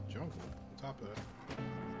bombs in the jungle. On top of that.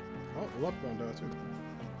 Oh, the left gone down too.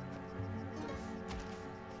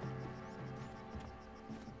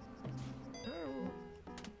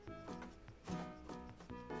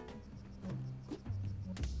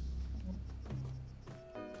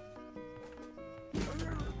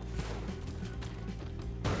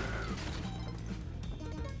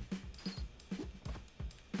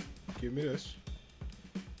 Give me this.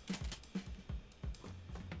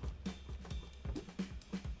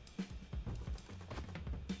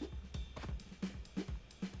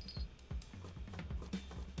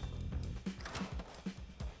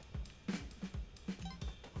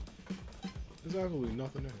 There's absolutely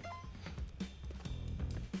nothing in it.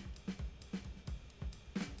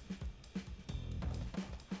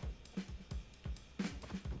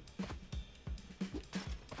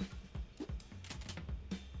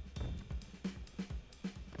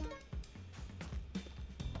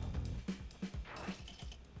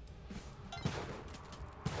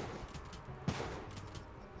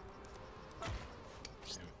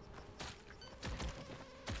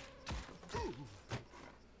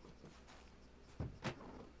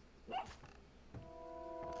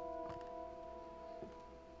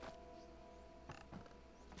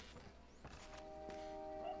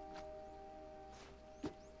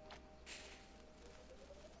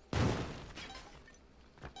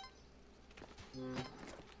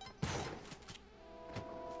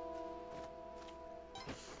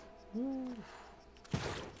 Woo.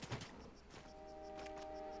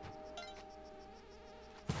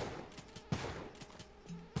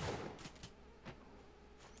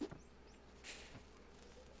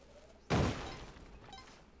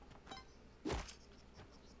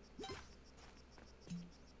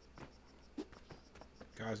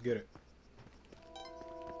 Guys, get it.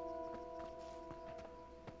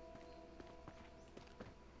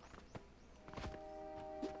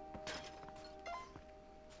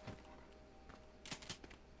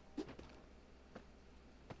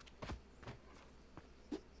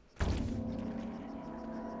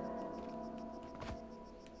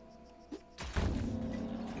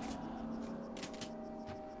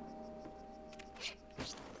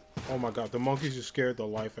 Oh my god, the monkeys just scared the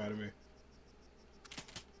life out of me.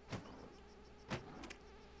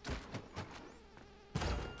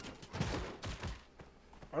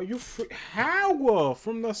 Are you how?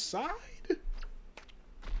 From the side?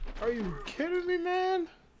 Are you kidding me, man?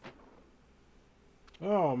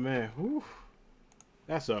 Oh man, whew.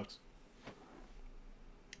 That sucks.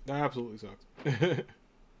 That absolutely sucks.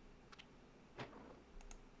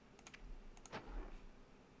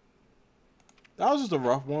 That was just a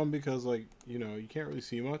rough one because, like, you know, you can't really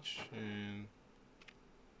see much, and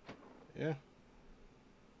yeah.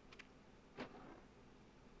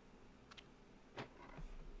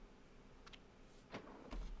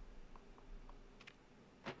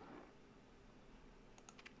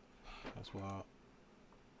 That's wild.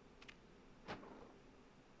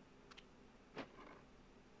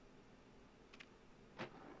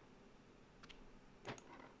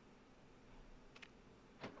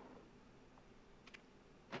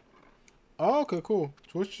 Oh, okay, cool.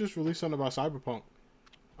 Twitch just released something about Cyberpunk.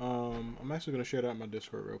 I'm actually gonna share that in my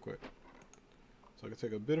Discord real quick, so I can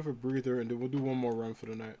take a bit of a breather, and then we'll do one more run for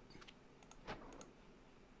the night.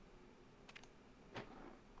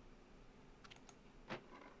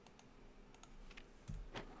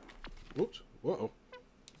 Whoops. Whoa.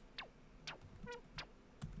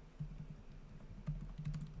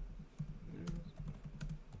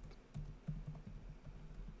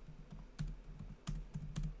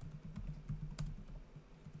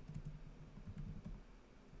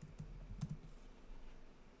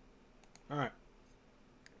 All right.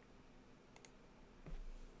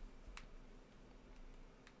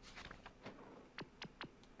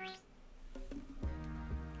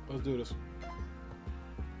 Let's do this.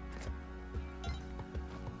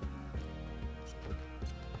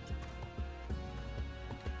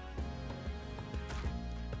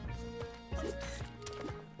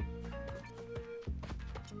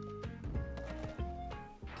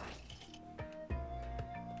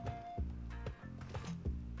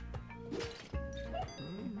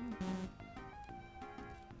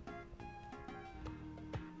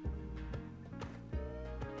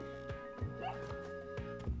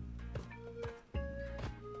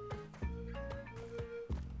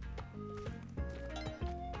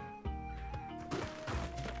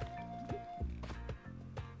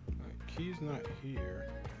 Key's not here.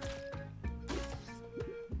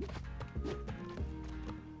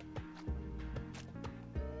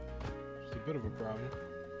 It's a bit of a problem.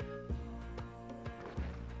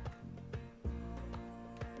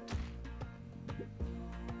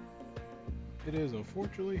 It is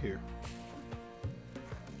unfortunately here.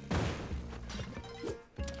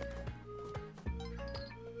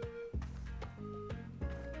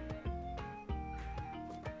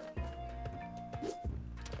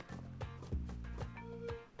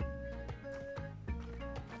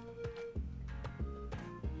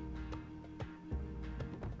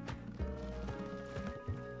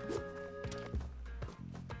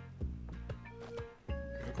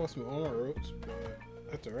 Cost me all my ropes, but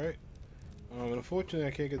that's alright. Unfortunately,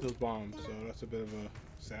 I can't get those bombs, so that's a bit of a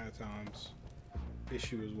sad times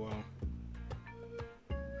issue as well.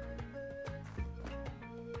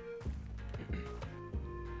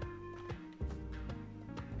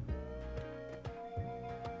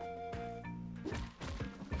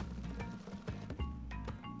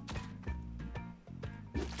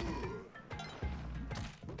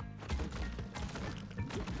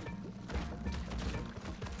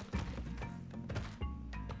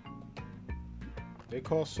 They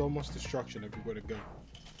cause so much destruction everywhere to go.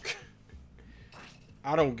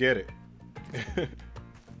 I don't get it.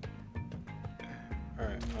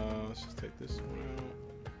 Alright, let's just take this one out.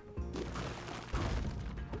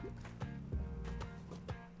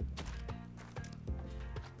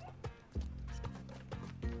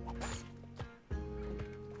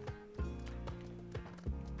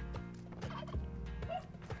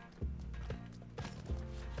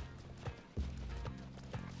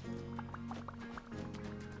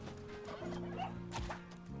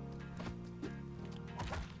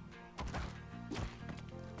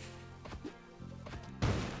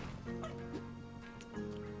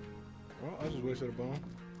 Well, I just wasted a bomb.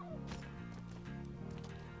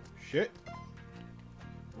 Shit.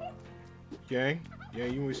 Yang,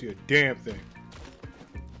 you ain't see a damn thing.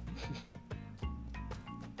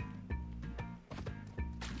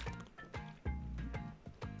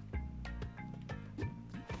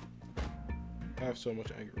 I have so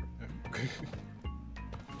much anger right now.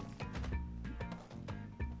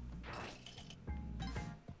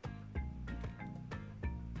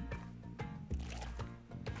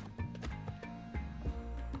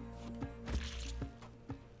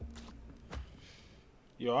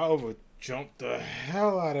 Yo, I over jumped the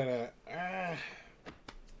hell out of that. Ah.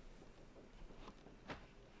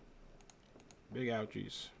 Big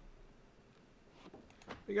ouchies.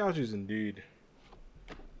 Big ouchies indeed.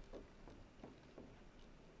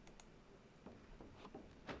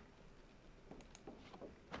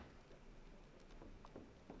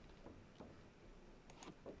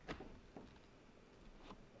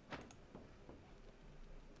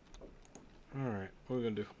 Alright, what are we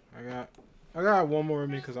gonna do? I got one more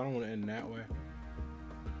in me because I don't want to end that way.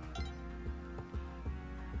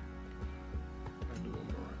 I'll do one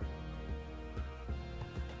more.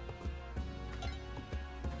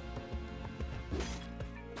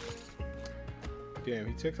 Damn,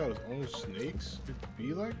 he takes out his own snakes? It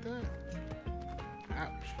be like that?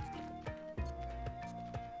 Ouch.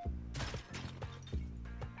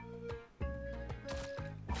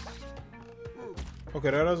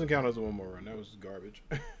 Okay, that doesn't count as a one more run. That was garbage.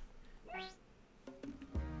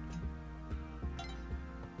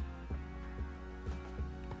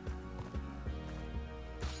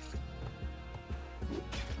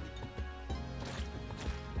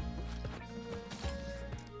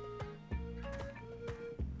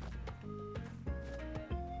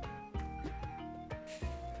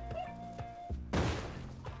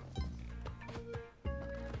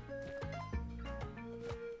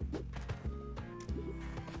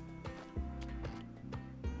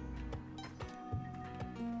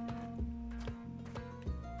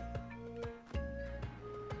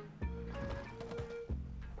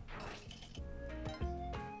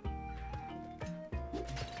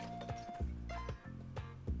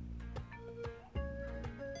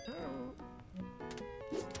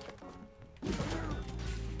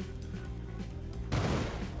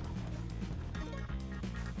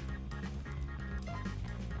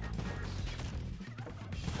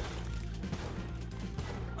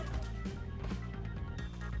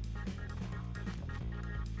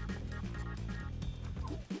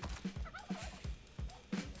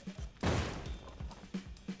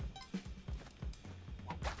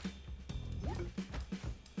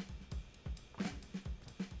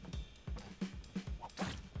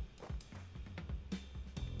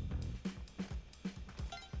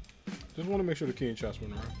 Just want to make sure the key and chest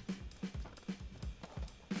went around.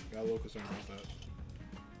 Got a little concerned about that.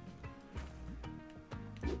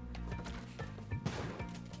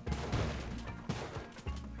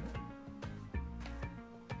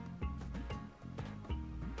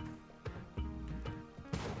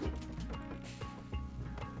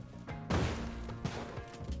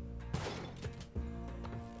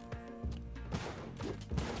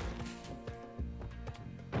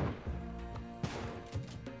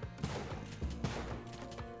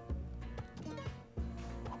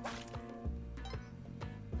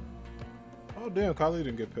 Oh damn, Kylie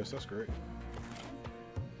didn't get pissed. That's great.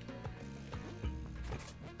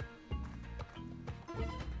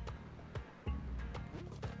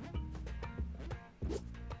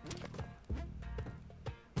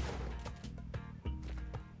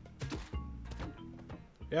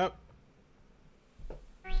 Yep.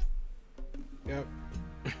 Yep.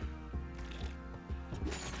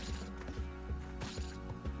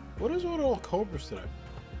 What is with all cobras today?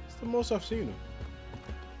 It's the most I've seen them.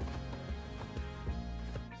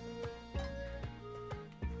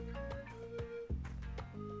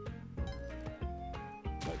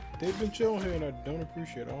 They've been chilling here and I don't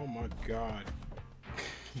appreciate it. Oh my god.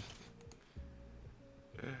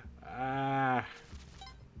 Ah.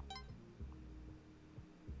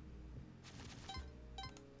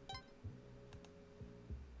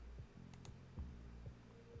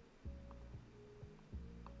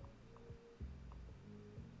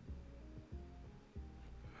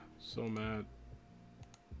 So mad.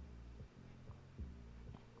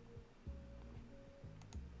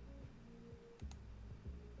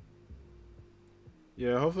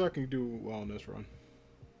 Yeah, hopefully I can do well on this run.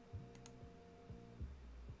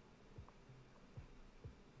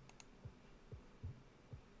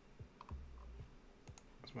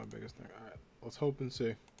 That's my biggest thing. Alright, let's hope and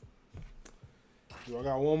see. Do I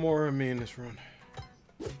got one more in me in this run?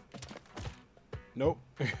 Nope.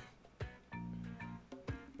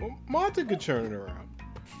 Well, Monty could turn it around.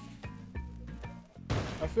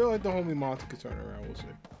 I feel like the homie Monty could turn it around. We'll see.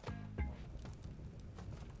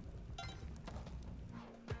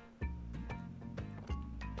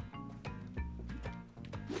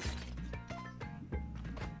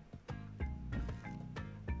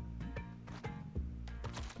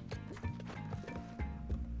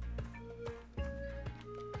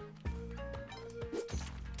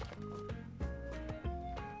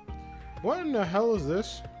 What in the hell is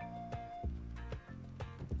this?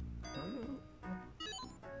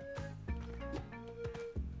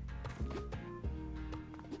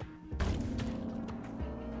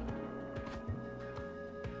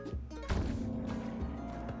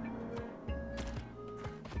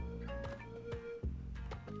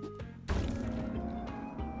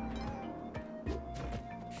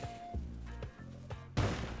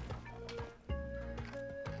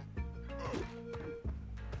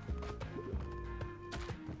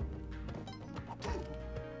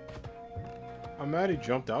 I'm mad he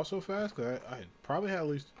jumped out so fast because I probably had at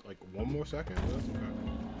least like one more second, but that's okay.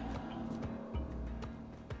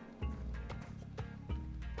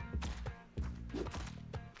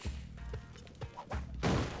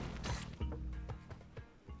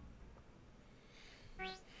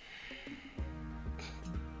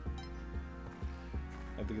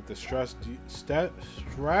 I have to get the stress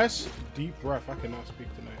deep breath. I cannot speak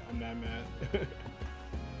tonight. I'm that mad.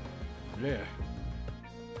 Yeah.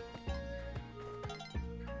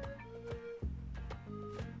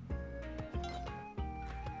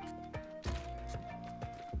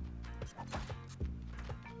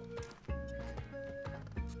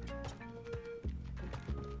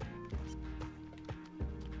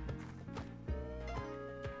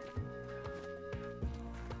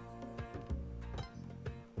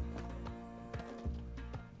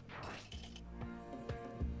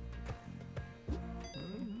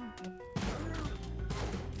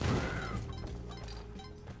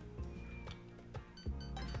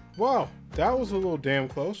 Wow, that was a little damn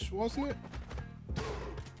close, wasn't it?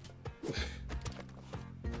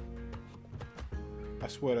 I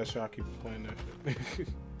swear that shot keeps playing that shit.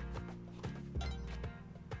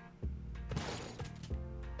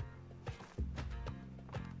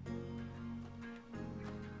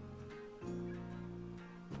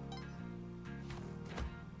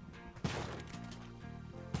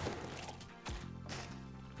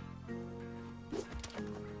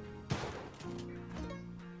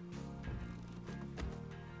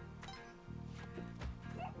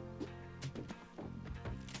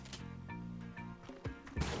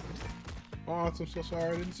 Oh, I'm so sorry.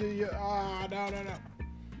 I didn't see you. Ah, no.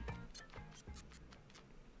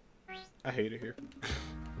 I hate it here.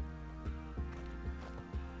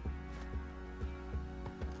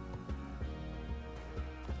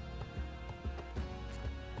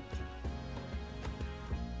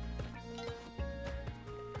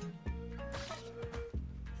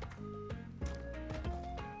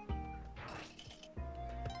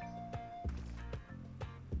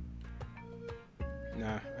 Nah,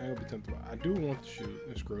 I ain't gonna be tempted. I do want to shoot.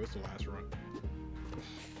 And screw it, it's the last run.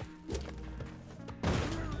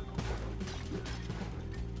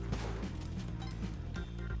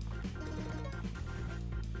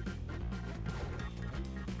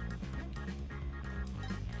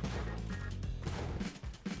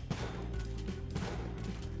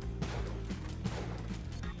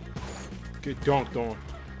 Get dunked on.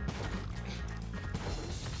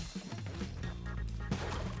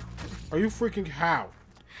 Are you freaking how?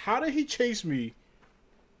 How did he chase me?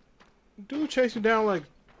 Dude chased me down like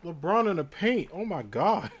LeBron in the paint. Oh my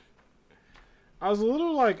god. I was a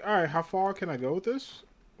little like, alright, how far can I go with this?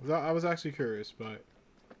 I was actually curious, but...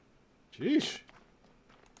 Jeez.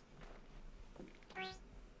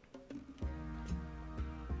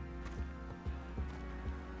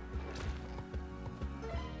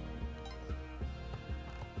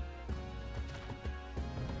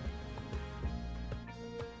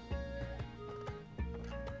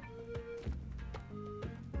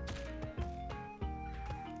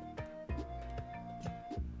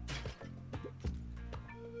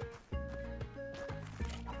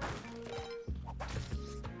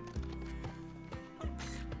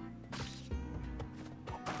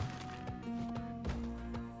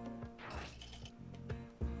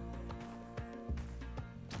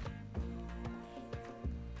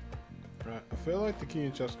 Right, I feel like the key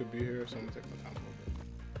and chest could be here, so I'm gonna take my time a little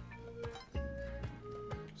bit.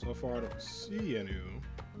 So far, I don't see any of them.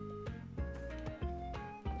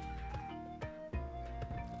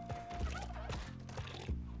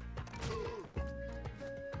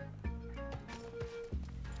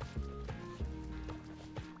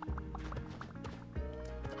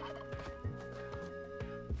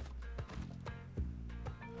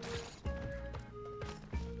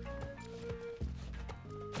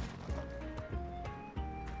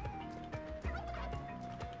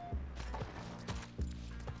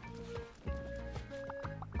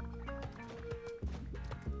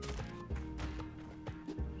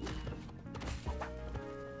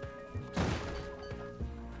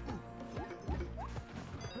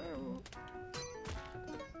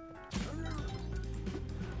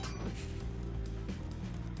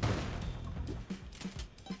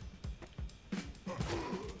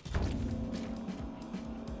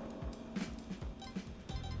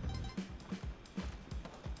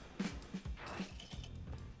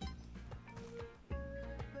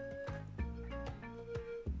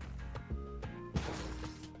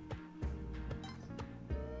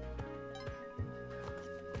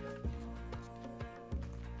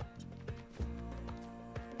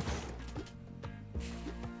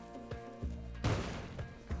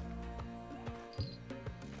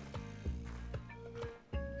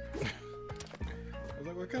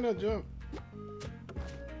 making that jump?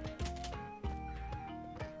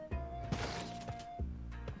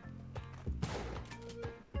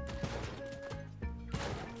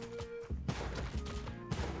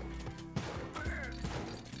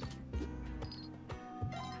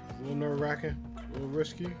 A little nerve-wracking, a little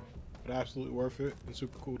risky, but absolutely worth it and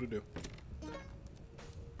super cool to do.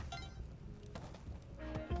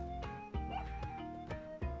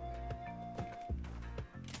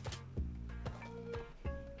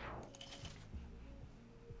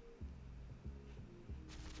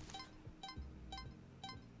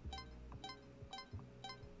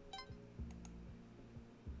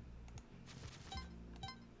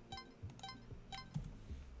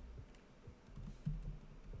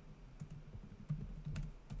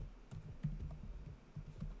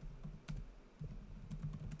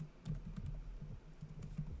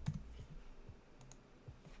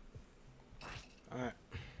 Alright.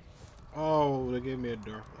 Oh, they gave me a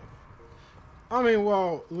dark level. I mean,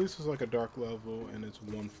 well, at least it's like a dark level and it's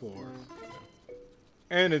one floor. Yeah.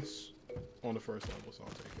 And it's on the first level, so I'll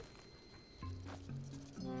take it.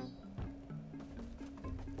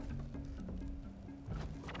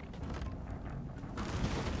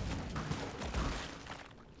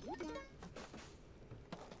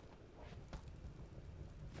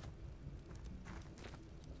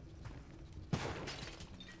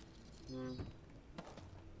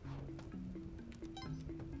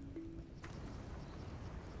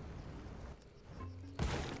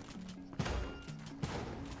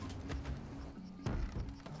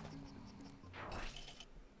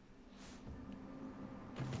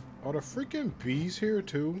 Are the freaking bees here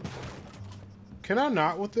too? Can I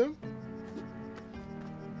not with them?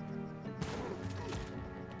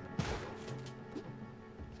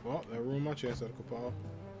 Well, that ruined my chance at a Kapal.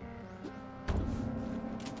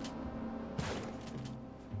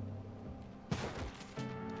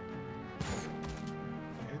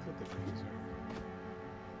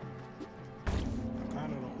 I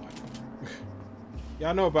kinda don't like them.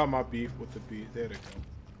 Y'all know about my beef with the bees. There they go.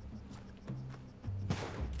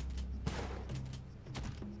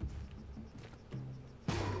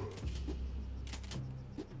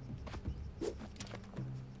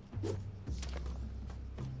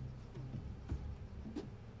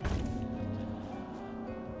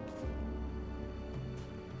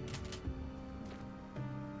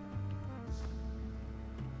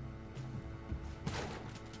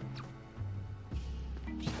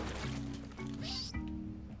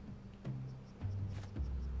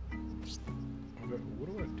 What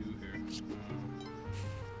do I do here?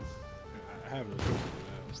 I haven't looked at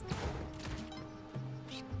that.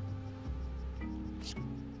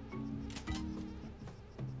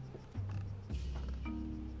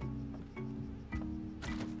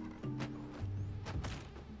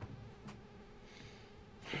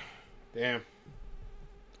 Damn.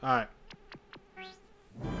 Alright.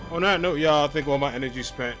 On that note, y'all, I think all my energy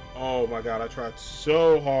spent. Oh my god, I tried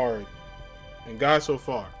so hard and got so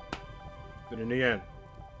far. But in the end,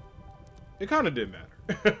 it kind of did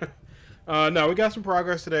matter. No, we got some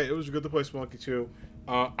progress today. It was good to play Spelunky 2.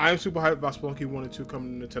 I am super hyped about Spelunky 1 and 2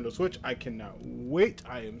 coming to Nintendo Switch. I cannot wait.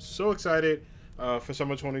 I am so excited for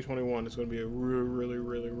summer 2021. It's going to be a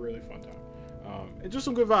really fun time. And just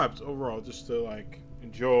some good vibes overall, just to like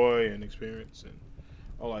enjoy and experience and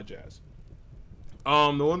all that jazz.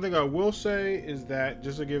 The one thing I will say is that,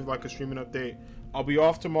 just to give like a streaming update, I'll be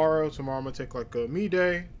off tomorrow. Tomorrow I'm gonna take like a me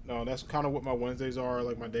day. That's kind of what my Wednesdays are,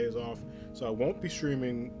 like my days off. So I won't be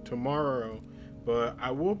streaming tomorrow, but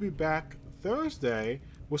I will be back Thursday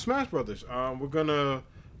with Smash Brothers. I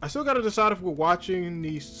still gotta decide if we're watching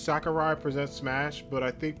the Sakurai Presents Smash, but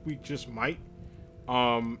I think we just might.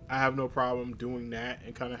 I have no problem doing that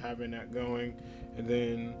and kind of having that going, and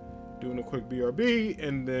then doing a quick BRB,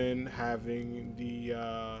 and then having the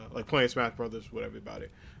like playing Smash Brothers with everybody.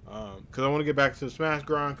 Because I want to get back to the Smash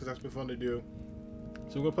grind, because that's been fun to do.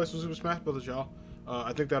 So we're gonna play some Super Smash Brothers, y'all.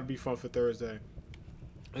 I think that'd be fun for Thursday.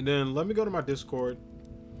 And then let me go to my Discord,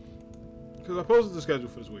 because I posted the schedule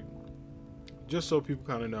for this week, just so people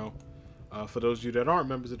kind of know. For those of you that aren't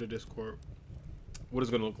members of the Discord, what it's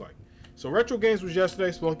gonna look like. So Retro Games was yesterday.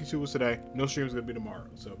 Spelunky 2 was today. No stream's gonna be tomorrow.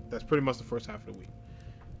 So that's pretty much the first half of the week.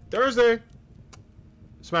 Thursday,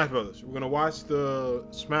 Smash Brothers. We're gonna watch the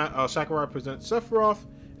Sakurai Presents Sephiroth,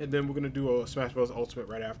 and then we're gonna do a Smash Bros. Ultimate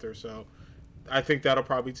right after. So I think that'll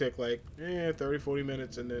probably take like 30-40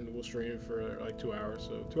 minutes, and then we'll stream for like 2 hours.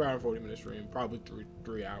 So 2 hour and 40-minute stream, probably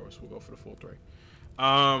three hours. We'll go for the full 3.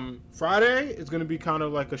 Friday is gonna be kind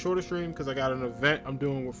of like a shorter stream, because I got an event I'm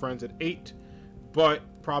doing with friends at 8, but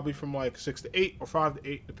probably from like 6 to 8 or 5 to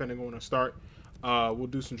 8, depending on when I start. We'll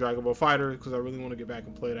do some Dragon Ball Fighter because I really want to get back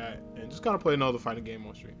and play that, and just kind of play another fighting game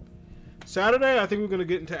on stream. Saturday, I think we're gonna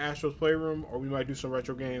get into Astro's Playroom, or we might do some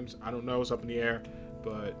retro games. I don't know; it's up in the air,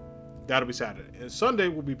 but that'll be Saturday. And Sunday,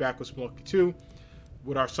 we'll be back with Spelunky 2,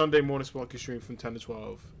 with our Sunday morning Spelunky stream from 10 to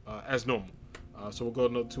 12 as normal. So we'll go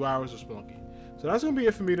another 2 hours of Spelunky. So that's gonna be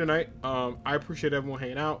it for me tonight. I appreciate everyone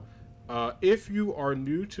hanging out. If you are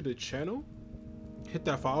new to the channel, hit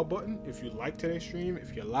that follow button. If you liked today's stream,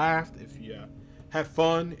 if you laughed, if you had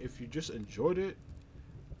fun, if you just enjoyed it,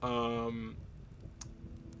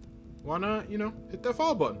 why not, hit that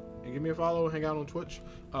follow button and give me a follow and hang out on Twitch.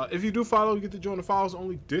 If you do follow, you get to join the follows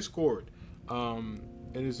only Discord.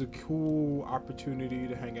 It is a cool opportunity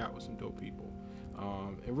to hang out with some dope people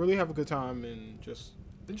and really have a good time and just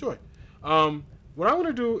enjoy. What I want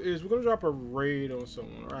to do is we're going to drop a raid on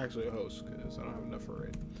someone, or actually a host, because I don't have enough for a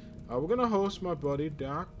raid. We're going to host my buddy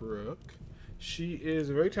Doc Brooke. She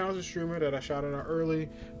is a very talented streamer that I shouted out early.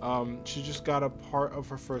 She just got a part of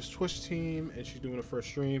her first Twitch team, and she's doing her first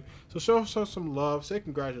stream. So show her some love. Say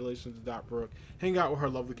congratulations to Doc Brooke. Hang out with her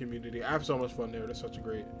lovely community. I have so much fun there. They're such a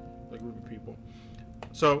great group of people.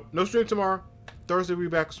 So no stream tomorrow. Thursday we'll be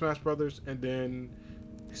back with Smash Brothers, and then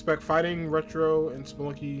expect fighting, retro, and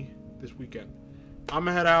Spelunky this weekend. I'm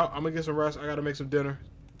gonna head out. I'm gonna get some rest. I gotta make some dinner.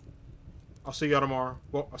 I'll see y'all tomorrow.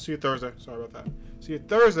 Well, I'll see you Thursday. Sorry about that. See you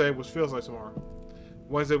Thursday, which feels like tomorrow.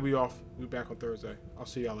 Wednesday we off. We'll be back on Thursday. I'll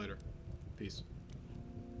see y'all later. Peace.